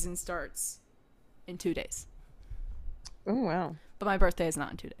 Pisces season starts in 2 days. Oh wow. But my birthday is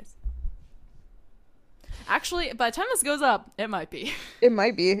not in 2 days. Actually, by the time this goes up, it might be. It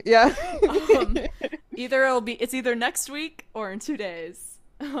might be, yeah. It's either next week or in 2 days.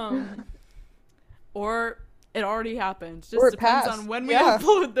 Or it already happened. Just Or it depends passed. on when we Yeah.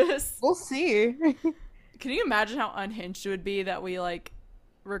 upload this. We'll see. Can you imagine how unhinged it would be that we like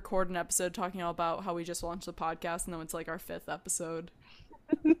record an episode talking all about how we just launched the podcast and then it's like our 5th episode?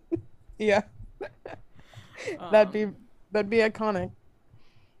 Yeah. That'd be iconic.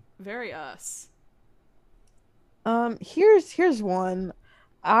 Very us. Here's one.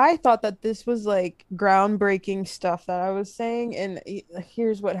 I thought that this was like groundbreaking stuff that I was saying, and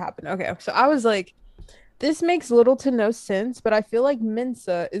here's what happened. Okay, so I was like, this makes little to no sense, but I feel like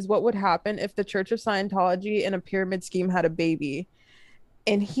Mensa is what would happen if the Church of Scientology and a pyramid scheme had a baby.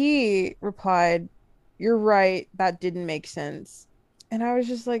 And he replied, "You're right, that didn't make sense." And I was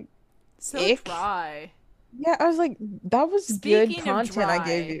just like, So ick. dry. Yeah, I was like, that was good Speaking of content I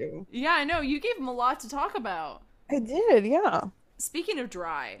gave dry, you. yeah, I know you gave him a lot to talk about. I did, yeah. Speaking of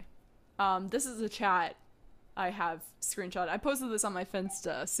dry, this is a chat I have screenshot. I posted this on my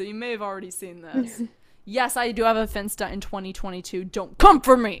Finsta, so you may have already seen this. Yes, I do have a Finsta in 2022. Don't come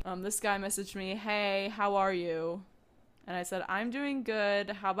for me. This guy messaged me, "Hey, how are you?" And I said, "I'm doing good.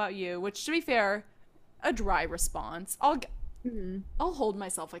 How about you?" Which, to be fair, a dry response. I'll hold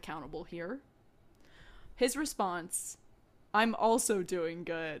myself accountable here. His response, "I'm also doing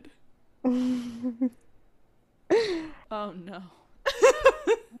good." Oh no.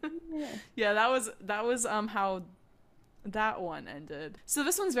 Yeah, that was how that one ended. So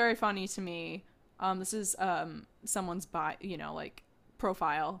this one's very funny to me. This is someone's like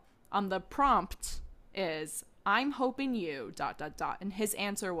profile. The prompt is, "I'm hoping you ... and his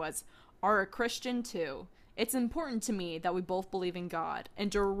answer was, "Are a Christian too. It's important to me that we both believe in God." And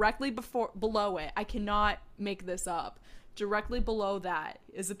directly below it, I cannot make this up. Directly below that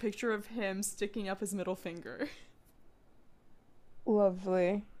is a picture of him sticking up his middle finger.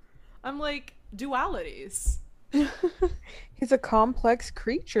 Lovely. I'm like, dualities. He's a complex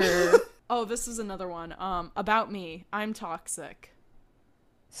creature. Oh, this is another one. About me. I'm toxic.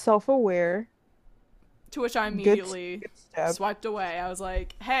 Self-aware. To which I Good, immediately good step. swiped away. I was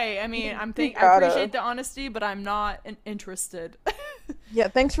like, "Hey, I mean, You I appreciate gotta. the honesty, but I'm not interested." Yeah,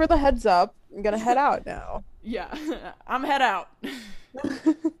 thanks for the heads up. I'm gonna head out now. Yeah, I'm head out.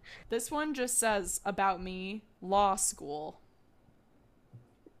 This one just says about me, law school.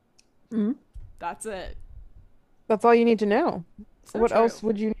 Mhm. That's it. That's all you need to know. So What true. else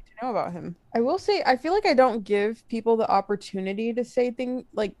would you need to know about him? I will say, I feel like I don't give people the opportunity to say things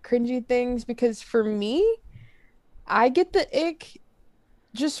like cringy things because for me, I get the ick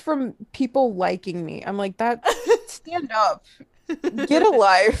just from people liking me. I'm like, that stand up, get a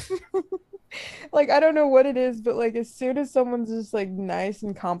life. Like, I don't know what it is, but like, as soon as someone's just like nice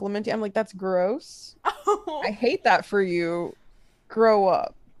and complimenting, I'm like, that's gross. I Oh. hate that for you. Grow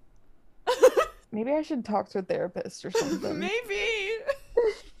up. Maybe I should talk to a therapist or something. Maybe.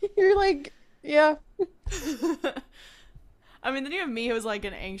 You're like, yeah. I mean, then you have me who's like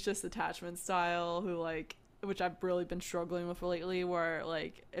an anxious attachment style who like, which I've really been struggling with lately, where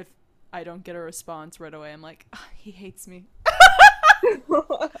like if I don't get a response right away, I'm like, "Ah, he hates me."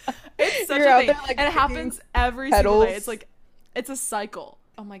 It's such You're a out thing. there like And it picking happens every single day. It's petals. like, it's a cycle.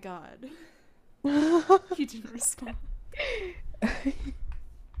 Oh my god. He didn't respond.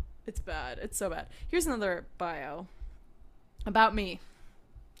 It's bad. It's so bad. Here's another bio. About me.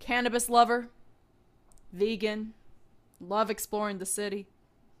 Cannabis lover. Vegan. Love exploring the city.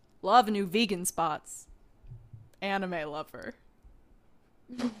 Love new vegan spots. Anime lover.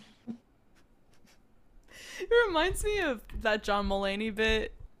 It reminds me of that John Mulaney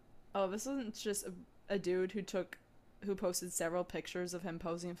bit. Oh, this wasn't just a dude who posted several pictures of him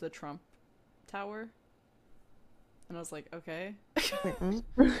posing for the Trump Tower. And I was like, okay. Like,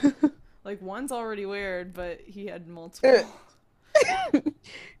 mm. Like, one's already weird, but he had multiple. You're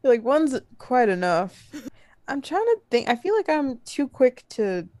like, one's quite enough. I'm trying to think. I feel like I'm too quick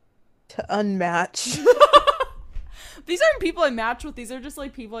to unmatch. These aren't people I match with. These are just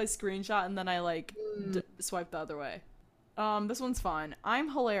like people I screenshot and then I like swipe the other way. This one's fun.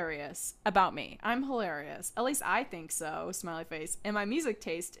 I'm hilarious. About me. I'm hilarious. At least I think so. Smiley face. And my music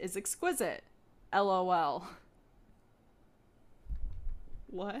taste is exquisite. LOL.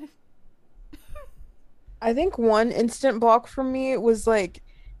 What? I think one instant block for me was like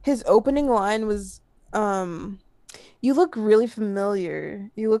his opening line was, you look really familiar.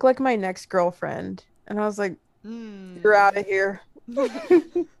 You look like my next girlfriend. And I was like, you're out of here.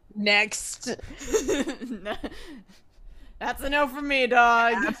 Next. That's a no for me,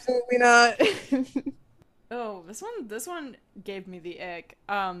 dog. Absolutely not. Oh, this one gave me the ick.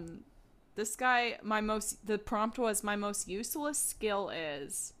 This guy, the prompt was, "My most useless skill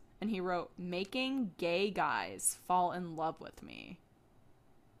is," and he wrote, "making gay guys fall in love with me."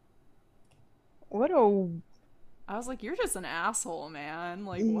 What a I was like, "You're just an asshole, man.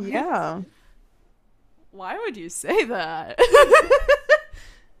 Like, what? yeah. Why would you say that?"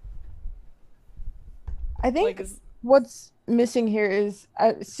 I think Like, what's missing here is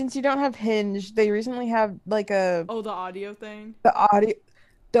since you don't have Hinge, they recently have like oh, the audio thing? the audio.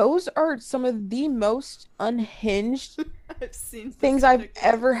 those are some of the most unhinged I've seen things this I've picture.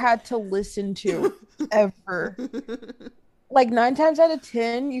 ever had to listen to, ever. Like 9 times out of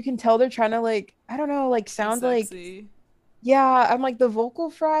 10, you can tell they're trying to like, I don't know, like Be sound like, sexy. yeah, I'm like the vocal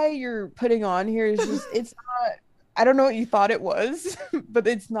fry you're putting on here is just, it's not, I don't know what you thought it was, but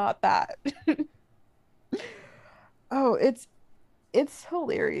it's not that. Oh, it's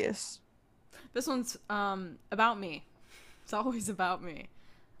hilarious. This one's about me. It's always about me.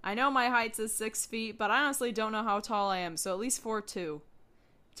 I know my height is 6 feet, but I honestly don't know how tall I am, so at least 4'2".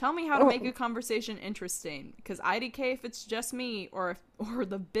 Tell me how to make a Oh, conversation interesting, because IDK if it's just me, or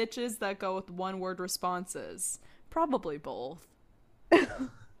the bitches that go with one-word responses. Probably both.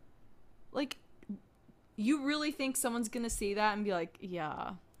 Like, you really think someone's gonna see that and be like,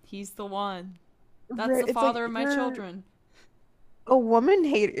 yeah, he's the one. That's right. the It's like father of my you're children. a woman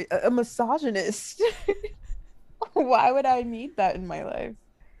hater, a misogynist. Why would I need that in my life?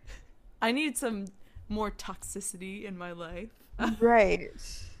 I need some more toxicity in my life. Right.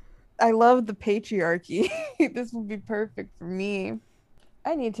 I love the patriarchy. This would be perfect for me.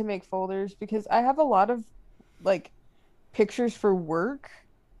 I need to make folders because I have a lot of like pictures for work.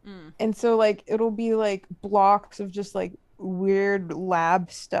 Mm. And so like it'll be like blocks of just like weird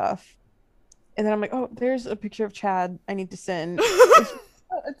lab stuff. And then I'm like, oh, there's a picture of Chad I need to send.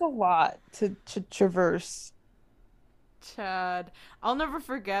 It's a lot to traverse. Chad. I'll never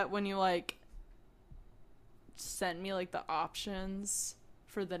forget when you like sent me like the options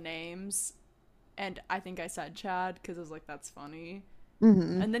for the names, and I think I said Chad because I was like, that's funny.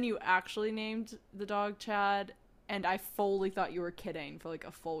 Hmm. And then you actually named the dog Chad, and I fully thought you were kidding for like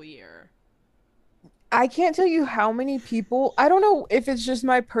a full year. I can't tell you how many people, I don't know if it's just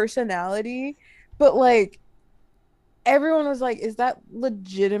my personality, but like everyone was like, is that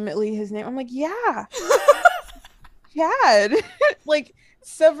legitimately his name? I'm like, yeah, Chad. Like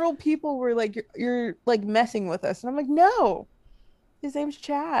several people were like, you're like messing with us. And I'm like, no, his name's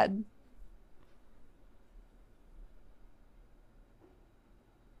Chad.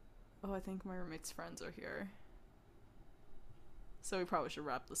 Oh, I think my roommate's friends are here. So we probably should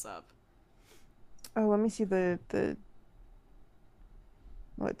wrap this up. Oh, let me see the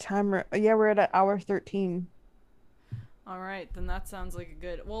what time yeah, we're at an hour 13. All right, then that sounds like a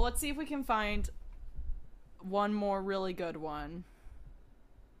good. Well, let's see if we can find one more really good one.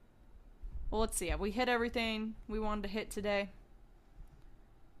 Well, let's see. Have we hit everything we wanted to hit today?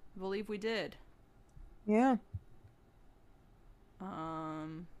 I believe we did. Yeah.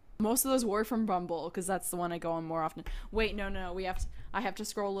 Most of those were from Bumble because that's the one I go on more often. Wait, no. I have to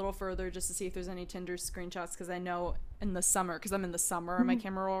scroll a little further just to see if there's any Tinder screenshots because I know in the summer, because I'm in the summer in my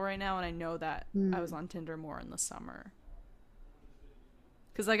camera roll right now, and I know that I was on Tinder more in the summer.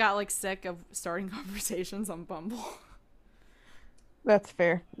 Because I got like sick of starting conversations on Bumble. That's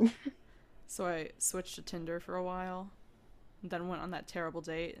fair. So I switched to Tinder for a while. And then went on that terrible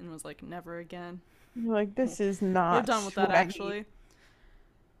date and was like, never again. You're like, this is We're not done with that what I need. actually.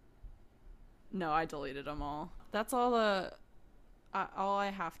 No, I deleted them all. That's all all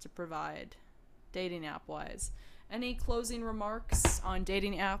I have to provide, dating app wise. Any closing remarks on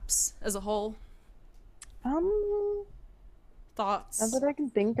dating apps as a whole? Um, not Thoughts? that I can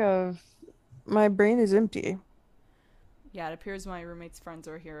think of. My brain is empty. Yeah, it appears my roommate's friends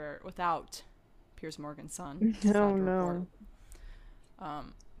are here without Piers Morgan's son. No, Sad to report. no.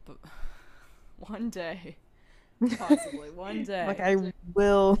 But one day, possibly one Like day, I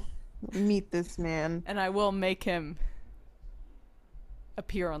will meet this man. and I will make him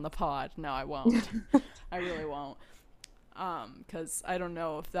appear on the pod. No, I won't. I really won't. Because I don't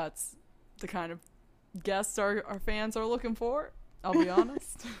know if that's the kind of guests our fans are looking for. I'll be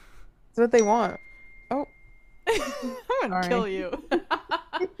honest. That's what they want. Oh, I'm gonna sorry. kill you.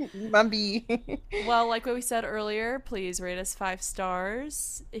 Bambi. Well, like what we said earlier, please rate us 5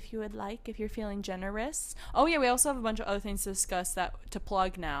 stars if you would like, if you're feeling generous. Oh yeah, we also have a bunch of other things to discuss to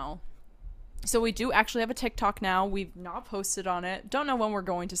plug now. So we do actually have a TikTok now. We've not posted on it. Don't know when we're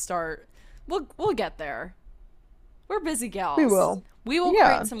going to start. We'll get there. We're busy We gals. will. We will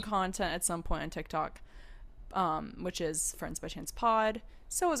Yeah. create some content at some point on TikTok, which is Friends by Chance Pod.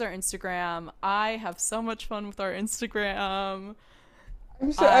 So is our Instagram. I have so much fun with our Instagram.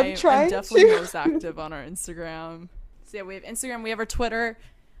 I'm I'm trying definitely to. most active on our Instagram. So yeah, we have Instagram. We have our Twitter,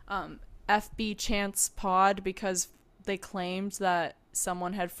 FB Chance Pod, because they claimed that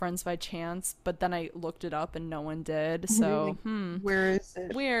someone had Friends by Chance, but then I looked it up and no one did. So Where is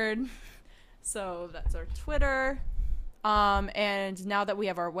it? weird. So that's our Twitter. And now that we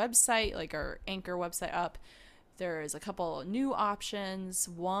have our website, like our Anchor website up, there is a couple new options.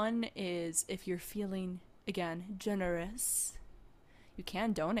 One is if you're feeling, again, generous, you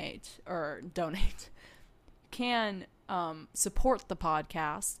can donate. You can support the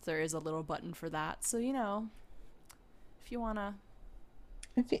podcast. There is a little button for that. So, if you want to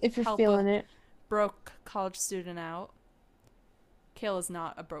If you're help feeling it. broke college student out. Kayla's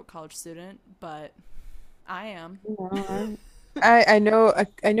not a broke college student, but I am. Yeah, I know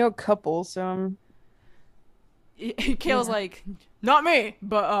a couple, so Kayla's like, not me,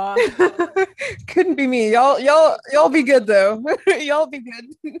 but couldn't be me. Y'all be good though. Y'all be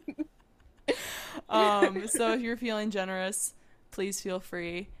good. so if you're feeling generous, please feel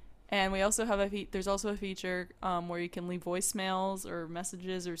free. And we also have there's also a feature where you can leave voicemails or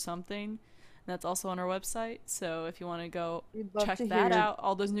messages or something. And that's also on our website. So if you want to go We'd love check to that hear. out,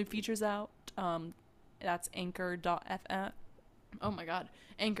 all those new features out. That's anchor.fm. Oh my god.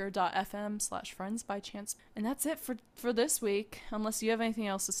 Anchor.fm/friends by chance. And that's it for this week. Unless you have anything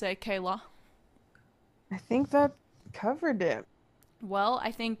else to say, Kayla. I think that covered it. Well,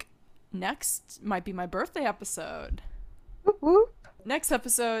 I think next might be my birthday episode. Whoop, whoop. Next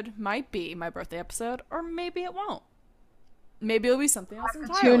episode might be my birthday episode, or maybe it won't. Maybe it'll be something else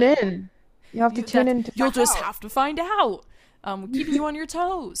entirely. Tune in. You have to tune in to You'll find just out. have to find out. Keeping you on your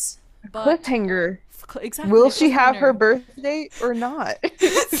toes. But Cliffhanger. exactly. Will a she have her cliffhanger. birthday or not?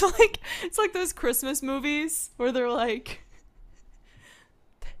 It's like those Christmas movies where they're like,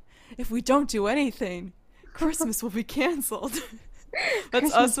 if we don't do anything, Christmas will be canceled.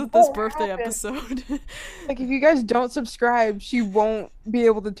 That's us with this won't birthday happen. episode. Like if you guys don't subscribe, she won't be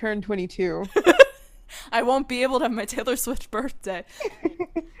able to turn 22. I won't be able to have my Taylor Swift birthday.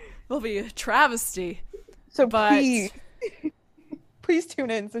 It'll be a travesty. So But please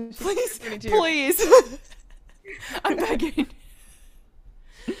tune in. So she please, turns 22. please. I'm begging.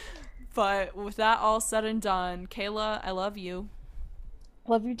 But with that all said and done, Kayla, I love you.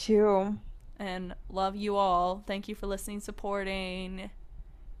 Love you too. And love you all. Thank you for listening, supporting,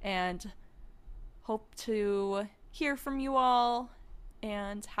 and hope to hear from you all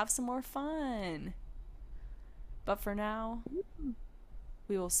and have some more fun. But for now,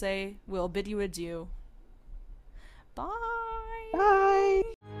 we'll bid you adieu. Bye. Bye.